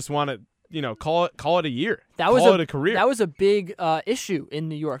Coughlin just want to, call it a year? Call it a career. That was a big issue in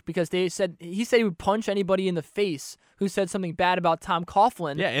New York because he said he would punch anybody in the face who said something bad about Tom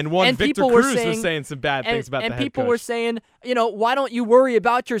Coughlin. Yeah, and Victor Cruz was saying some bad things about the head coach. And people were saying, why don't you worry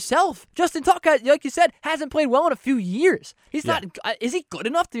about yourself? Justin Tuck, like you said, hasn't played well in a few years. He's not. Is he good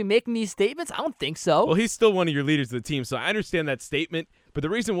enough to be making these statements? I don't think so. Well, he's still one of your leaders of the team, so I understand that statement. But the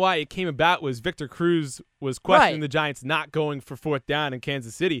reason why it came about was Victor Cruz was questioning the Giants not going for 4th down in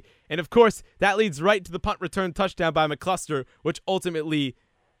Kansas City. And, of course, that leads right to the punt return touchdown by McCluster, which ultimately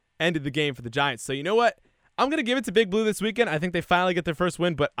ended the game for the Giants. So you know what? I'm going to give it to Big Blue this weekend. I think they finally get their first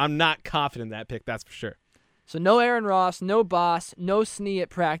win, but I'm not confident in that pick, that's for sure. So no Aaron Ross, no Boss, no Snee at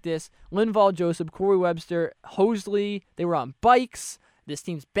practice. Linval Joseph, Corey Webster, Hosley, they were on bikes. This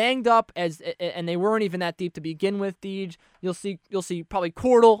team's banged up, and they weren't even that deep to begin with, Deej. You'll see probably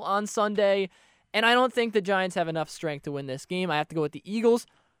Cordell on Sunday, and I don't think the Giants have enough strength to win this game. I have to go with the Eagles.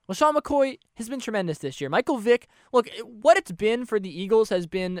 LaShawn McCoy has been tremendous this year. Michael Vick, look, what it's been for the Eagles has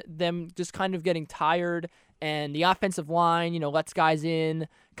been them just kind of getting tired, and the offensive line, lets guys in,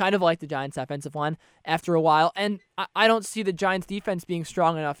 kind of like the Giants' offensive line after a while. And I don't see the Giants' defense being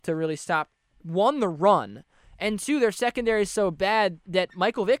strong enough to really stop, one, the run, and two, their secondary is so bad that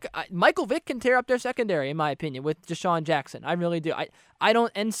Michael Vick can tear up their secondary, in my opinion, with Deshaun Jackson. I really do. I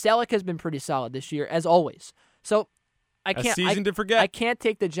don't, and Selleck has been pretty solid this year, as always. So I can't. A season to forget. I can't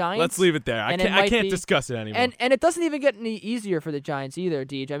take the Giants. Let's leave it there. I can't discuss it anymore. And it doesn't even get any easier for the Giants either,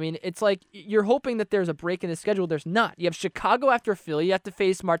 Deej. I mean, it's like you're hoping that there's a break in the schedule. There's not. You have Chicago after Philly. You have to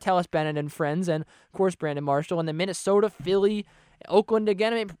face Martellus Bennett and friends, and of course Brandon Marshall, and then Minnesota, Philly, Oakland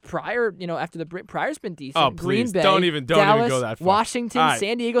again. I mean, after the break, Pryor's been decent. Oh, Green please. Bay, Don't even Dallas, go that far. Washington, right.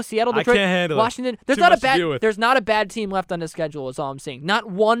 San Diego, Seattle, Detroit, I can't handle Washington. it. There's not a bad team left on the schedule, is all I'm saying. Not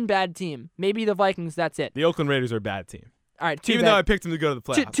one bad team. Maybe the Vikings, that's it. The Oakland Raiders are a bad team. All right, Even though I picked them to go to the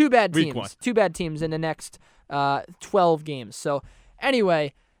playoffs. Two bad Week teams. 1. Two bad teams in the next 12 games. So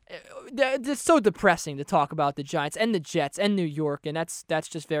anyway, it's so depressing to talk about the Giants and the Jets and New York, and that's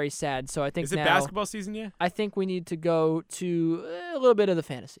just very sad. So I think Is it now, basketball season yet? I think we need to go to a little bit of the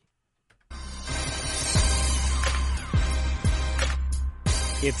fantasy.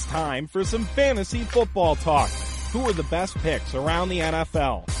 It's time for some fantasy football talk. Who are the best picks around the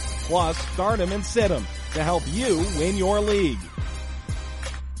NFL? Plus, start 'em and sit 'em to help you win your league.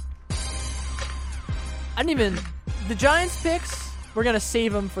 The Giants picks, we're going to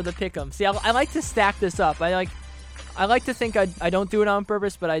save them for the pick 'em. See, I like to stack this up. I like to think I don't do it on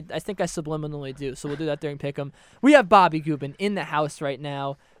purpose, but I think I subliminally do. So we'll do that during pick 'em. We have Bobby Gubin in the house right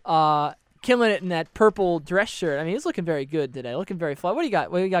now, killing it in that purple dress shirt. I mean, he's looking very good today, looking very fly. What do you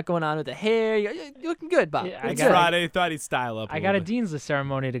got? What do you got going on with the hair? You're looking good, Bob. Yeah, It's Friday. Thought he'd style up. I got a a Dean's List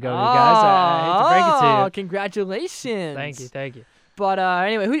ceremony to go to, guys. I hate to break it to you. Congratulations. Thank you. But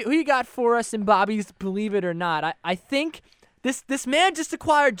anyway, who you got for us in Bobby's Believe It or Not? I think this man just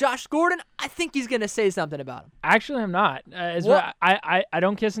acquired Josh Gordon. I think he's going to say something about him. Actually, I'm not. I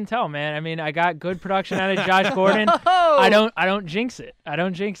don't kiss and tell, man. I mean, I got good production out of Josh Gordon. I don't jinx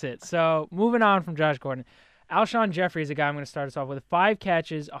it. So moving on from Josh Gordon, Alshon Jeffrey is a guy I'm going to start us off with. 5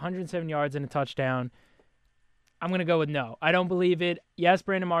 catches, 107 yards, and a touchdown. I'm going to go with no. I don't believe it. Yes,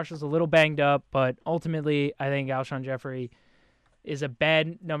 Brandon Marshall's a little banged up, but ultimately, I think Alshon Jeffrey is a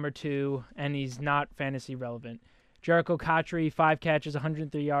bad number 2, and he's not fantasy relevant. Jericho Cotchery, 5 catches,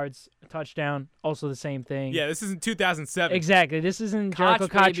 103 yards, a touchdown. Also the same thing. Yeah, this isn't 2007. Exactly. This isn't Jericho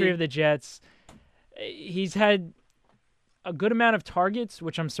Cotchery of the Jets. He's had a good amount of targets,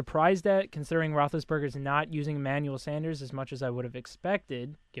 which I'm surprised at, considering Roethlisberger's not using Emmanuel Sanders as much as I would have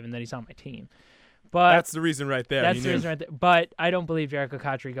expected, given that he's on my team. But that's the reason right there. That's the reason right there. But I don't believe Jericho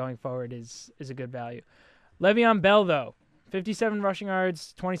Cotchery going forward is a good value. Le'Veon Bell, though. 57 rushing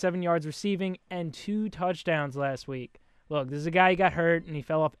yards, 27 yards receiving, and 2 touchdowns last week. Look, this is a guy who got hurt, and he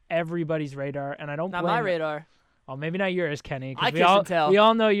fell off everybody's radar, and I don't blame him. Not my radar. Oh, maybe not yours, Kenny. I couldn't tell. We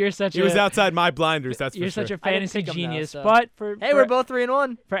all know you're such He was outside my blinders, that's for sure. You're such a fantasy genius. Though, so. But we're both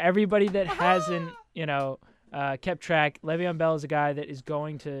 3-1. For everybody that hasn't, kept track, Le'Veon Bell is a guy that is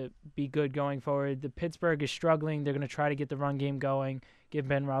going to be good going forward. The Pittsburgh is struggling. They're going to try to get the run game going, give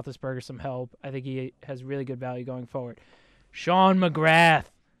Ben Roethlisberger some help. I think he has really good value going forward. Sean McGrath.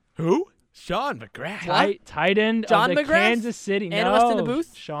 Who? Sean McGrath. Tight end John of the McGrath? Kansas City. Analyst in the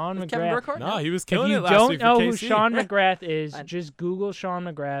booth? Sean With McGrath. Kevin Burkhardt? No, he was killing it last If week you don't know for who KC. Sean McGrath is, just Google Sean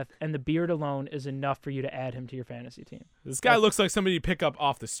McGrath, and the beard alone is enough for you to add him to your fantasy team. This guy looks like somebody you pick up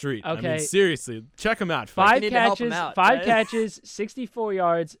off the street. Okay. I mean, seriously, check him out. 5 need to help him catches, out. 5 catches, 64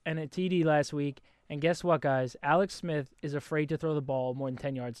 yards, and a TD last week. And guess what, guys? Alex Smith is afraid to throw the ball more than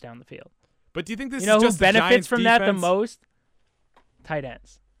 10 yards down the field. But do you think this You know is who just the benefits Giants from that the defense? most? Tight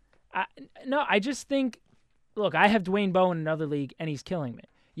ends. I just think, look, I have Dwayne Bowe in another league, and he's killing me.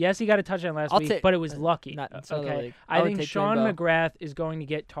 Yes, he got a touchdown last week, but it was lucky. Not in some other okay, league. I would think take Sean Dwayne Bowe. McGrath is going to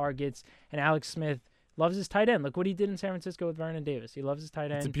get targets, and Alex Smith loves his tight end. Look what he did in San Francisco with Vernon Davis. He loves his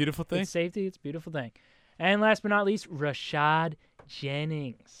tight end. It's a beautiful thing. It's safety. It's a beautiful thing. And last but not least, Rashad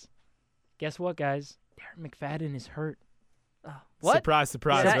Jennings. Guess what, guys? Darren McFadden is hurt. What? Surprise,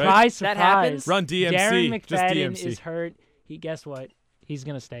 surprise, That- right? Surprise. that happens? Run DMC. Darren Just McFadden DMC. is hurt. Guess what? He's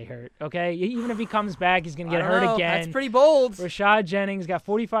going to stay hurt, okay? Even if he comes back, he's going to get I don't hurt know. again. That's pretty bold. Rashad Jennings got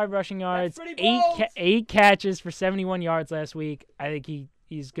 45 rushing yards, That's pretty bold. 8 catches for 71 yards last week. I think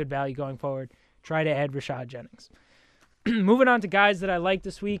he's good value going forward. Try to add Rashad Jennings. Moving on to guys that I like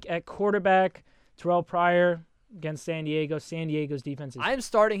this week at quarterback, Terrell Pryor against San Diego. San Diego's defense is I'm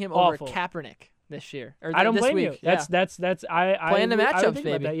starting him awful. over Kaepernick this year. Or I don't this blame week. you. Yeah. That's Playing the I would matchups, think about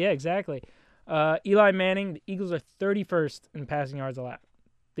baby. that. Yeah, exactly. Eli Manning, the Eagles are 31st in passing yards allowed.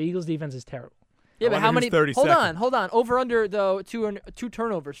 The Eagles' defense is terrible. Yeah, but how many? 32nd. Hold on. Over under though, two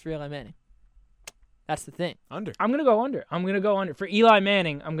turnovers for Eli Manning. That's the thing. Under. I'm gonna go under. For Eli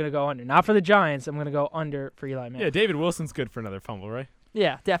Manning, I'm gonna go under. Not for the Giants. I'm gonna go under for Eli Manning. Yeah, David Wilson's good for another fumble, right?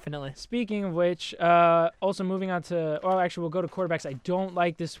 Yeah, definitely. Speaking of which, also moving on to, we'll go to quarterbacks I don't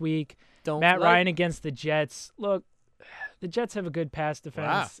like this week. Matt Ryan against the Jets. Look, the Jets have a good pass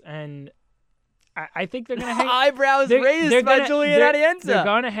defense, and I think they're going to hang. Eyebrows raised by Julian Atienza. They're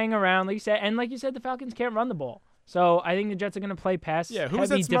going to hang around, like you said. And like you said, the Falcons can't run the ball. So I think the Jets are going to play pass. Yeah, who was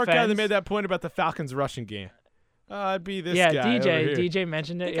that smart guy that made that point about the Falcons' rushing game? It'd be this guy. Yeah, over here. DJ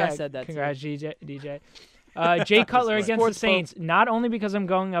mentioned it. I think I said that Congrats, too. DJ. Jay Cutler against the Saints. Not only because I'm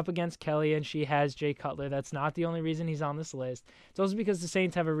going up against Kelly and she has Jay Cutler. That's not the only reason he's on this list. It's also because the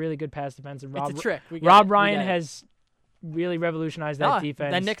Saints have a really good pass defense. And It's a trick. Rob Ryan has really revolutionized that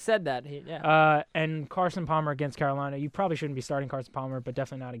defense. And Nick said that. And Carson Palmer against Carolina. You probably shouldn't be starting Carson Palmer, but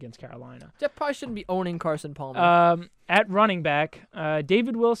definitely not against Carolina. Jeff probably shouldn't be owning Carson Palmer. At running back,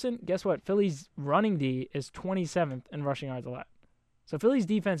 David Wilson. Guess what? Philly's running D is 27th in rushing yards allowed. So Philly's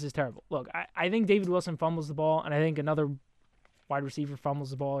defense is terrible. Look, I think David Wilson fumbles the ball, and I think another wide receiver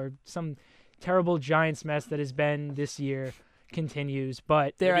fumbles the ball, or some terrible Giants mess that has been this year continues.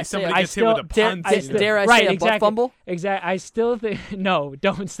 But dare I say, I still butt fumble? Exactly. I still think no.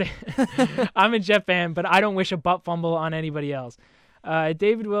 Don't say. I'm a Jet fan, but I don't wish a butt fumble on anybody else.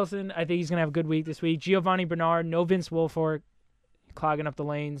 David Wilson, I think he's gonna have a good week this week. Giovanni Bernard, no Vince Wilfork, clogging up the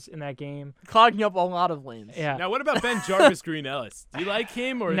lanes in that game. Clogging up a lot of lanes. Yeah. Now, what about Ben Jarvis Green Ellis? Do you like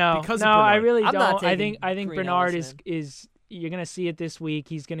him or no? because No, of Bernard? I really I'm not don't. I taking think Green Bernard Ellis, is you're gonna see it this week.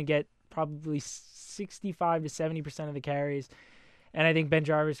 He's gonna get probably 65 to 70% of the carries, and I think Ben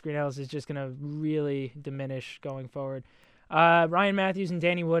Jarvis Green Ellis is just gonna really diminish going forward. Ryan Matthews and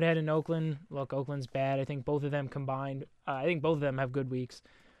Danny Woodhead in Oakland. Look, Oakland's bad. I think both of them combined. I think both of them have good weeks.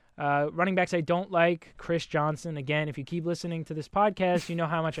 Running backs I don't like, Chris Johnson. Again, if you keep listening to this podcast, you know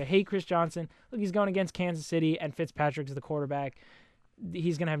how much I hate Chris Johnson. Look, he's going against Kansas City, and Fitzpatrick's the quarterback.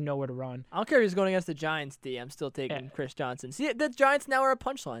 He's going to have nowhere to run. I don't care if he's going against the Giants, D. I'm still taking Chris Johnson. See, the Giants now are a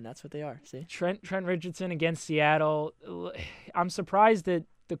punchline. That's what they are. See, Trent Richardson against Seattle. I'm surprised that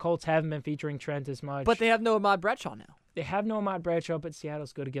the Colts haven't been featuring Trent as much. But they have no Ahmad Bradshaw now. They have no Ahmad Bradshaw, but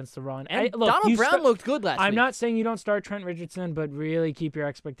Seattle's good against the run. And Donald Brown looked good last week. I'm not saying you don't start Trent Richardson, but really keep your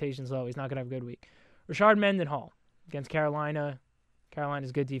expectations low. He's not going to have a good week. Rashard Mendenhall against Carolina.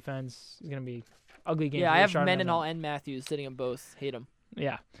 Carolina's good defense. It's going to be ugly game. Yeah, for I have Rashard Mendenhall and Matthews sitting them both. Hate them.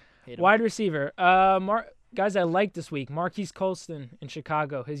 Yeah. Hate them. Wide receiver. Guys I like this week. Marquise Colston in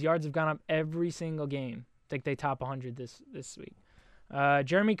Chicago. His yards have gone up every single game. I think they top 100 this week.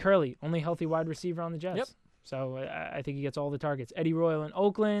 Jeremy Curley, only healthy wide receiver on the Jets. Yep. So I think he gets all the targets. Eddie Royal in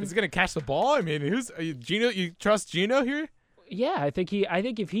Oakland. Is he gonna catch the ball? I mean, Geno? You trust Geno here? Yeah, I think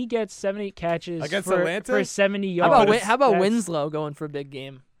if he gets 7-8 catches against for Atlanta for 70 yards. How about Winslow going for a big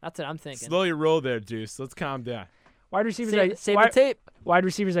game? That's what I'm thinking. Slow your roll there, Juice. Let's calm down. Wide receivers, save the tape. Wide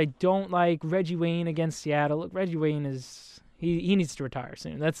receivers I don't like. Reggie Wayne against Seattle. Look, Reggie Wayne he needs to retire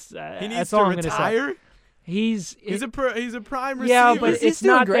soon. That's all I'm gonna say. He's a prime receiver. Yeah, but it's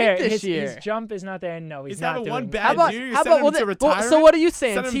not there. His jump is not there. No, he's not having doing one it. bad year. So what are you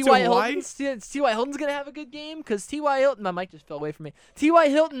saying? Send him to T.Y. Hawaii? Hilton? T.Y. Hilton's gonna have a good game because T.Y. Hilton. My mic just fell away from me. T.Y.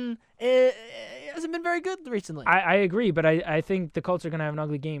 Hilton hasn't been very good recently. I agree, but I think the Colts are gonna have an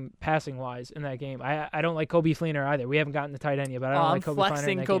ugly game passing wise in that game. I don't like Kobe Fleener either. We haven't gotten the tight end yet, but I don't like Kobe Fleener. I'm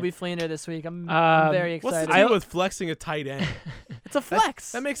flexing Kobe Fleener this week. I'm very excited. What's the deal with flexing a tight end? It's a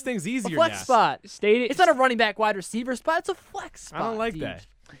flex. That makes things easier. A flex now. spot. It's not a running back wide receiver spot. It's a flex spot. I don't like that.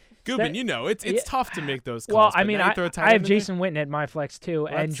 Gubin, it's tough to make those calls. Well, I mean, I have Jason Witten at my flex too,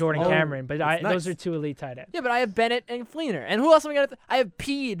 and Jordan Cameron, but those are two elite tight ends. Yeah, but I have Bennett and Fleener, and who else am I gonna? I have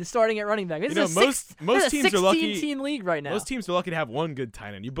Pede starting at running back. This is most teams are lucky. 16-team league right now. Most teams are lucky to have one good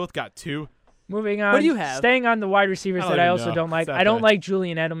tight end. You both got two. Moving on. What do you have? Staying on the wide receivers that I also don't like. I don't like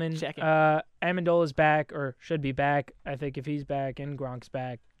Julian Edelman. Checking. Amendola's back, or should be back. I think if he's back and Gronk's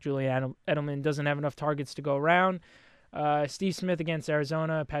back, Julian Edelman doesn't have enough targets to go around. Steve Smith against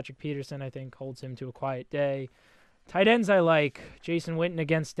Arizona. Patrick Peterson, I think, holds him to a quiet day. Tight ends I like. Jason Witten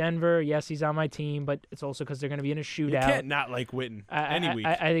against Denver. Yes, he's on my team, but it's also because they're going to be in a shootout. You can't not like Witten any week.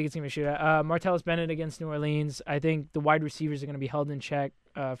 I think it's going to be a shootout. Martellus Bennett against New Orleans. I think the wide receivers are going to be held in check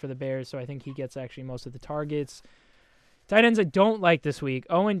for the Bears, so I think he gets actually most of the targets. Tight ends I don't like this week.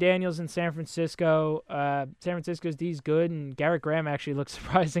 Owen Daniels in San Francisco. San Francisco's D's good, and Garrett Graham actually looked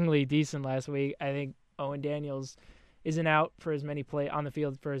surprisingly decent last week. I think Owen Daniels isn't out for as many on the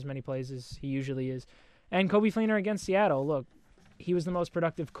field for as many plays as he usually is. And Kobe Fleener against Seattle. Look, he was the most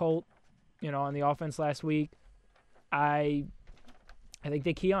productive Colt, on the offense last week. I I think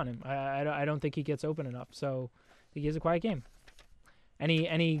they key on him. I don't think he gets open enough. So I think he has a quiet game.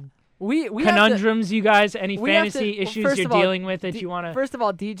 Any we conundrums, you guys? Any fantasy issues you're dealing with that you want to? First of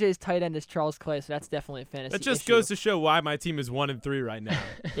all, DJ's tight end is Charles Clay, so that's definitely a fantasy That just issue. goes to show why my team is 1-3 right now.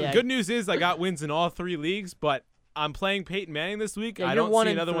 Yeah. Good news is I got wins in all 3 leagues, but I'm playing Peyton Manning this week. Yeah, I you're don't see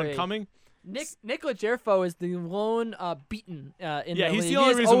 1-3. another one coming. Nick Legerfo is the lone beaten in the league. Yeah, he's the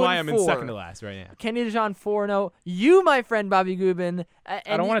only reason why I'm in second to last right now. Kenny DeJohn 4-0. You, my friend Bobby Gubin.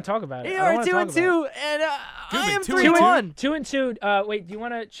 I don't want to talk about it. You are 2-2, and I am 3-1. 2-2. Wait, do you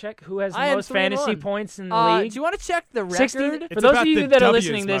want to check who has the most 3-1. fantasy points in the league? Do you want to check the record? 16, for those of you that are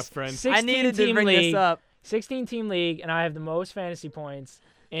listening to this, 16 I needed to team bring league, this up. 16-team league, and I have the most fantasy points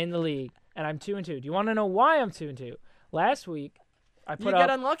in the league, and I'm 2-2. Do you want to know why I'm 2-2? Last week, I put up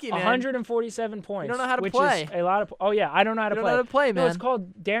unlucky, man. 147 points. You don't know how to which play. Is a lot of. Oh yeah, I don't know how to You play. don't know how to play, man. No, it's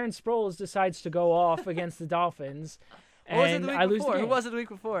called Darren Sproles decides to go off against the Dolphins, What was it and the week I lose before? the game. Who was it the week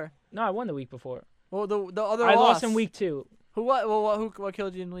before? No, I won the week before. Well, the other I loss. lost in week 2. What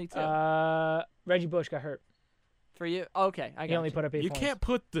killed you in week 2? Reggie Bush got hurt. For you? Okay, I got He only put up 8 You points. can't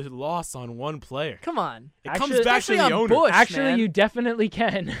put the loss on one player. Come on. It comes back to the on owner. Bush, Actually, man. you definitely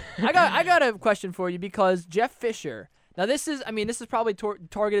can. I got a question for you because Jeff Fisher. Now this is probably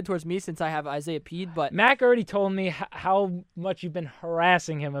targeted towards me since I have Isaiah Pede, but Mac already told me how much you've been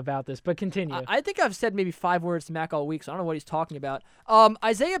harassing him about this. But continue. I think I've said maybe 5 words to Mac all week, so I don't know what he's talking about.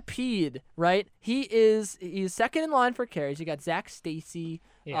 Isaiah Pede, right? He's second in line for carries. You got Zach Stacy.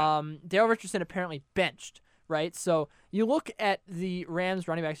 Yeah. Dale Richardson apparently benched, right? So you look at the Rams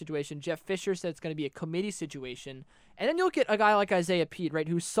running back situation. Jeff Fisher said it's going to be a committee situation. And then you look at a guy like Isaiah Pede, right,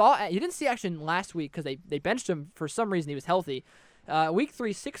 he didn't see action last week because they benched him for some reason. He was healthy. Week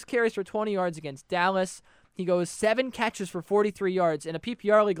 3, 6 carries for 20 yards against Dallas. He goes 7 catches for 43 yards. In a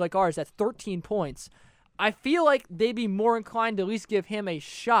PPR league like ours, that's 13 points. I feel like they'd be more inclined to at least give him a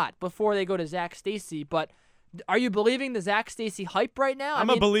shot before they go to Zach Stacy. But are you believing the Zach Stacy hype right now? I'm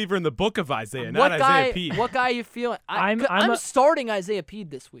a believer in the book of Isaiah, not Isaiah Pede. What guy are you feeling? I'm starting Isaiah Pede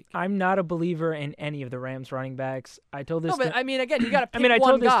this week. I'm not a believer in any of the Rams running backs. I told this. No, but I mean, again, you got to pick I one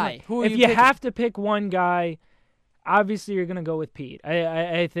told guy. This Who if are you picking? have to pick one guy, obviously you're going to go with Pede.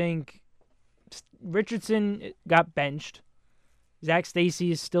 I think Richardson got benched. Zach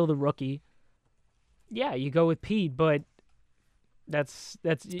Stacy is still the rookie. Yeah, you go with Pede, but that's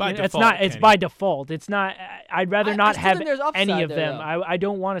by it's default, not. It's Kenny. by default. It's not. I'd rather not still have think there's upside any of there, them. though. I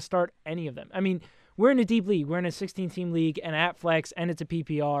don't want to start any of them. I mean, we're in a deep league. We're in a 16-team league, and at flex, and it's a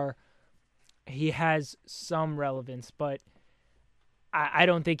PPR. He has some relevance, but I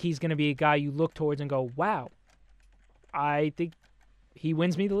don't think he's going to be a guy you look towards and go, wow, I think he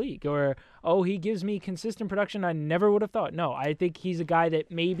wins me the league, or, oh, he gives me consistent production I never would have thought. No, I think he's a guy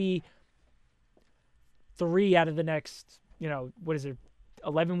that maybe 3 out of the next,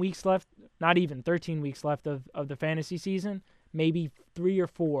 11 weeks left, not even 13 weeks left of the fantasy season, maybe 3 or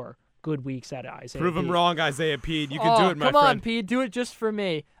 4 good weeks out of Isaiah Prove him Pede. wrong, Isaiah Pede. You can do it, my come friend. on, Pede. Do it just for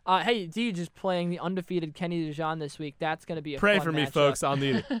me. Hey, D just playing the undefeated Kenny DeJohn this week. That's going to be a Pray fun for me, matchup. folks. I'll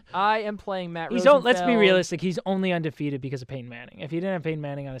need it. I am playing Matt Let's Rosenfeld. be realistic. He's only undefeated because of Peyton Manning. If he didn't have Peyton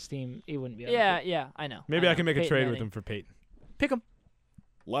Manning on his team, he wouldn't be undefeated. Yeah, I know. Maybe I can make a Peyton trade Manning. with him for Peyton. Pick him.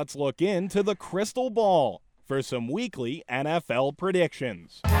 Let's look into the crystal ball for some weekly NFL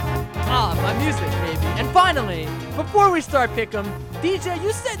predictions. My music, baby. And finally, before we start Pick'em, DJ,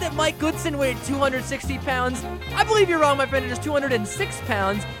 you said that Mike Goodson weighed 260 pounds. I believe you're wrong, my friend. It is 206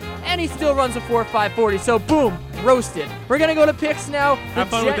 pounds, and he still runs a 4.5 40. So, boom, roasted. We're going to go to picks now. Have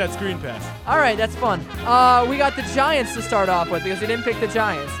fun with that screen pass. All right, that's fun. We got the Giants to start off with because we didn't pick the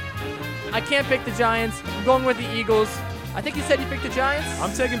Giants. I can't pick the Giants. I'm going with the Eagles. I think you said you picked the Giants?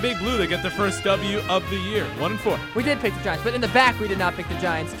 I'm taking Big Blue. They get the first W of the year. 1-4. We did pick the Giants, but in the back we did not pick the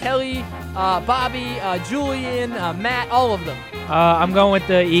Giants. Kelly, Bobby, Julian, Matt, all of them. I'm going with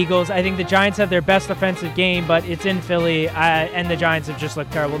the Eagles. I think the Giants have their best offensive game, but it's in Philly, and the Giants have just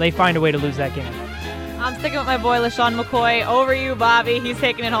looked terrible. They find a way to lose that game. I'm sticking with my boy LaShawn McCoy. Over you, Bobby. He's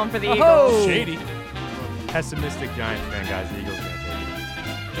taking it home for the Oh. Eagles. Shady. Pessimistic Giants fan, guys. The Eagles are going to take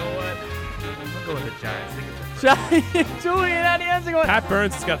it. You know what? I'm going with the Giants. Julian Atienza going. Pat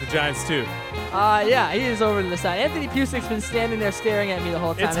Burns has got the Giants, too. Yeah, he is over to the side. Anthony Pusic's been standing there staring at me the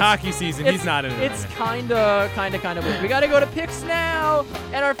whole time. It's hockey season. He's not in it. It's kind of weird. We got to go to picks now.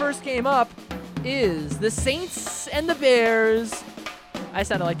 And our first game up is the Saints and the Bears. I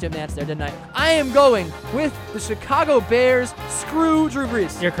sounded like Jim Nantz there, didn't I? I am going with the Chicago Bears. Screw Drew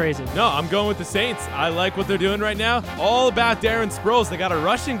Brees. You're crazy. No, I'm going with the Saints. I like what they're doing right now. All about Darren Sproles. They got a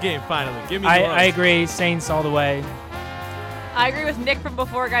rushing game finally. Give me the I agree. Saints all the way. I agree with Nick from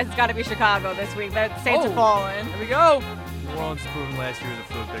before, guys. It's got to be Chicago this week. The Saints are falling. Here we go. New Orleans has proven last year was a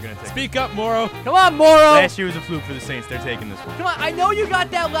fluke. They're going to take Speak up, Morrow. Come on, Morrow. Last year was a fluke for the Saints. They're taking this one. Come on, I know you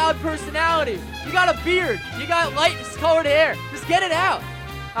got that loud personality. You got a beard. You got light-colored hair. Just get it out.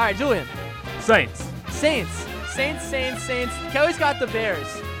 All right, Julian. Saints. Saints. Kelly's got the Bears.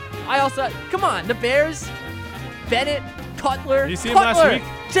 I also, come on, the Bears. Bennett, Cutler. Did you see him last week?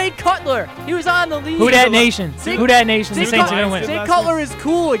 Jay Cutler. He was on the lead. Who that nation? Who that nation? The Saints are going to win. Jay Cutler is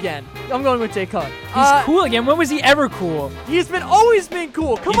cool again. I'm going with Jay Cutler. He's cool again. When was he ever cool? He's always been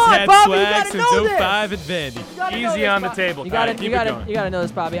cool. Come He's on, had Bobby, you swag gotta since know this. 05 at Vandy. Easy on the table. You gotta know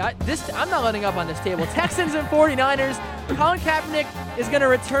this, Bobby. I'm not letting up on this table. Texans and 49ers. Colin Kaepernick is gonna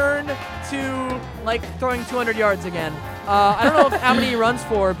return to throwing 200 yards again. I don't know how many he runs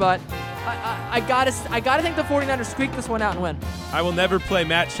for, but I gotta think the 49ers squeak this one out and win. I will never play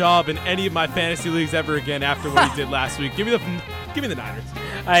Matt Schaub in any of my fantasy leagues ever again after what he did last week. Give me the Niners.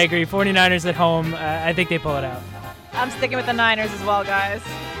 I agree. 49ers at home. I think they pull it out. I'm sticking with the Niners as well, guys.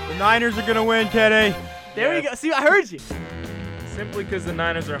 The Niners are going to win, Teddy. There we go. See, I heard you. Simply because the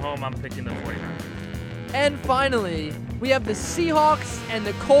Niners are home, I'm picking the 49ers. And finally, we have the Seahawks and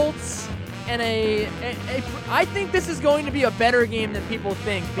the Colts. And I think this is going to be a better game than people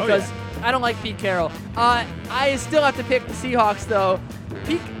think because I don't like Pete Carroll. I still have to pick the Seahawks, though.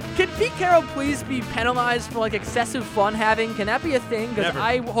 Can Pete Carroll please be penalized for excessive fun having? Can that be a thing? Because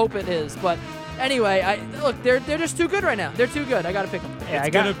I hope it is. But anyway, look, they're just too good right now. They're too good. I got to pick them. Yeah,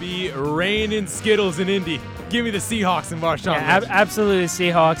 it's going to be rain and Skittles in Indy. Give me the Seahawks and Marshawn Lynch. Absolutely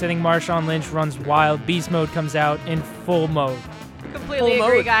Seahawks. I think Marshawn Lynch runs wild. Beast mode comes out in full mode. Completely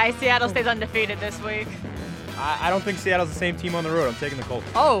agree, guys. Seattle stays undefeated this week. I don't think Seattle's the same team on the road. I'm taking the Colts.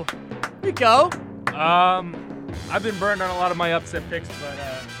 Oh, here we go. I've been burned on a lot of my upset picks, but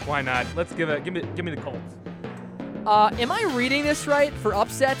why not? Let's give me the Colts. Am I reading this right for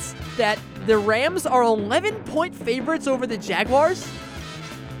upsets that the Rams are 11-point favorites over the Jaguars?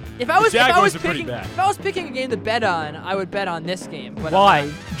 If I was picking a game to bet on, I would bet on this game. But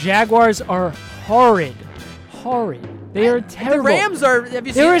why? Jaguars are horrid. They are terrible. The Rams are. Have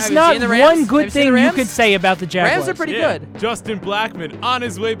you there seen? is not seen the Rams? one good thing you could say about the Jaguars. Rams are pretty good. Justin Blackmon on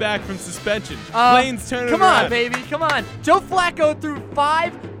his way back from suspension. Plains turning Come around. on, baby. Come on. Joe Flacco threw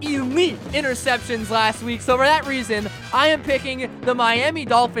 5 elite interceptions last week. So for that reason, I am picking the Miami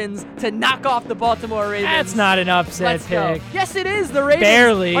Dolphins to knock off the Baltimore Ravens. That's not an upset pick. Yes, it is. The Ravens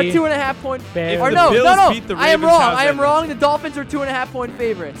barely are 2.5 point. Barely. Or no. I am wrong. I am wrong. The Dolphins are 2.5 point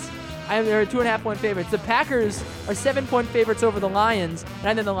favorites. They're 2.5 point favorites. The Packers are 7-point favorites over the Lions, and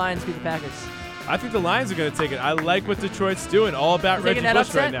I think the Lions beat the Packers. I think the Lions are going to take it. I like what Detroit's doing. All about Reggie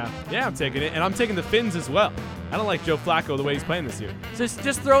Bush right now. Yeah, I'm taking it, and I'm taking the Finns as well. I don't like Joe Flacco the way he's playing this year. So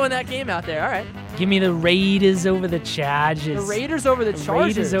just throwing that game out there. All right. Give me the Raiders over the Chargers. The Raiders over the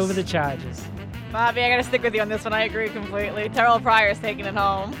Chargers. Raiders over the Chargers. Bobby, I got to stick with you on this one. I agree completely. Terrell Pryor's taking it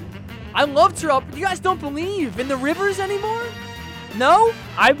home. I love Terrell. You guys don't believe in the Rivers anymore? No?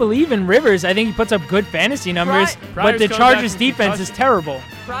 I believe in Rivers. I think he puts up good fantasy numbers, but the Chargers defense is terrible.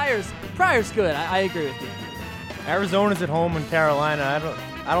 Pryor's good. I agree with you. Arizona's at home in Carolina.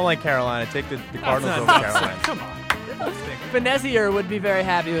 I don't like Carolina. Take the Cardinals over Carolina. Come on. Venezia would be very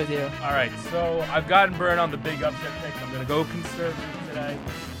happy with you. All right, so I've gotten burned on the big upset pick. I'm going to go conservative today.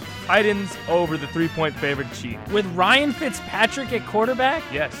 Titans over the 3-point favorite Chiefs. With Ryan Fitzpatrick at quarterback?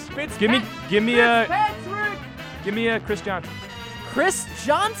 Yes. Give me a Chris Johnson. Chris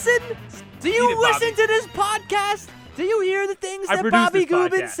Johnson? Do you listen to this podcast? Do you hear the things that Bobby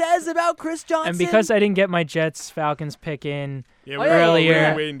Gubin says about Chris Johnson? And because I didn't get my Jets-Falcons pick in earlier, we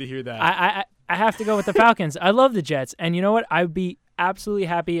were waiting to hear that. I have to go with the Falcons. I love the Jets. And you know what? I'd be absolutely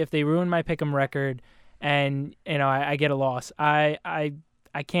happy if they ruin my pick'em record and I get a loss. I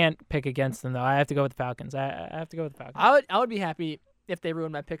can't pick against them, though. I have to go with the Falcons. I have to go with the Falcons. I would be happy if they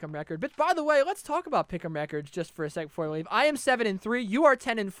ruin my pick'em record. But by the way, let's talk about pick'em records just for a sec before we leave. I am 7-3. You are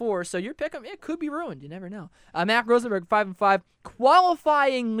 10-4. So your pick'em, it could be ruined. You never know. Matt Rosenberg 5-5.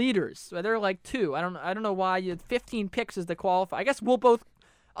 Qualifying leaders. So they're like 2. I don't know why you had 15 picks as the qualify. I guess we'll both.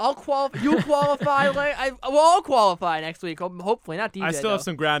 I'll qualify. You qualify. We'll all qualify next week. Hopefully, not DJ. I still have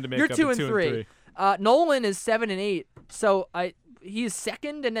some ground to make. You're up 2-3. Nolan is 7-8. So he's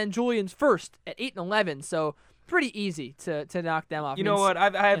second, and then Julian's first at 8-11. So pretty easy to knock them off. You know what?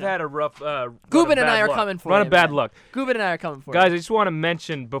 I've had a rough. Gubin and I are coming for you. Run of bad luck. Gubin and I are coming for you. Guys, I just want to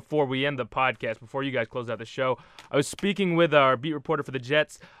mention before we end the podcast, before you guys close out the show, I was speaking with our beat reporter for the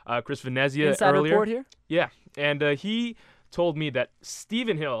Jets, Kris Venezia, Inside earlier. report here? Yeah, and he told me that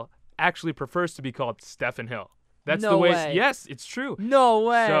Stephen Hill actually prefers to be called Stephen Hill. That's no the way. way. Yes, it's true. No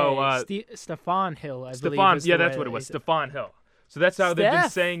way. So Stephon Hill, I believe. Yeah, that's what it was. Stephon Hill. So that's how they've been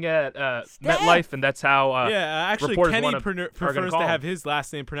saying at MetLife, and that's how actually reporters Kenny prefers to have his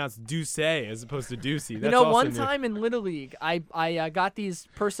last name pronounced Ducey as opposed to Ducey. That's one time in Little League, I got these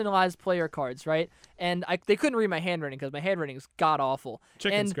personalized player cards, right? And they couldn't read my handwriting because my handwriting is god awful.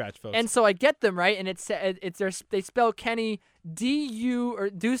 Chicken scratch, folks. And so I get them right, and they spell Kenny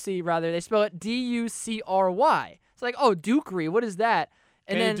Ducey rather. They spell it Ducry. It's like, oh, Ducry, what is that?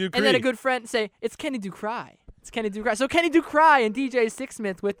 And then a good friend say it's Kenny Ducry. It's Kenny Ducry. So Kenny Ducry and DJ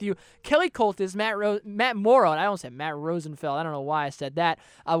Sixsmith with you. Kelly Coltis, Matt Morrow, and I almost said Matt Rosenfeld. I don't know why I said that.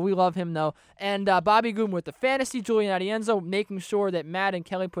 We love him, though. And Bobby Gubin with the fantasy. Julian Atienza making sure that Matt and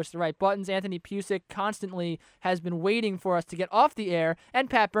Kelly push the right buttons. Anthony Pusick constantly has been waiting for us to get off the air. And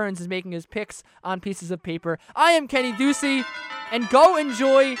Pat Burns is making his picks on pieces of paper. I am Kenny Ducey, and go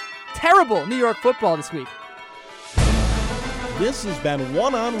enjoy terrible New York football this week. This has been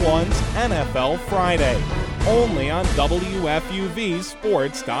One-on-One's NFL Friday, only on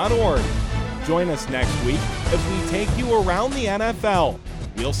WFUVSports.org. Join us next week as we take you around the NFL.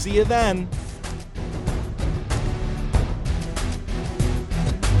 We'll see you then.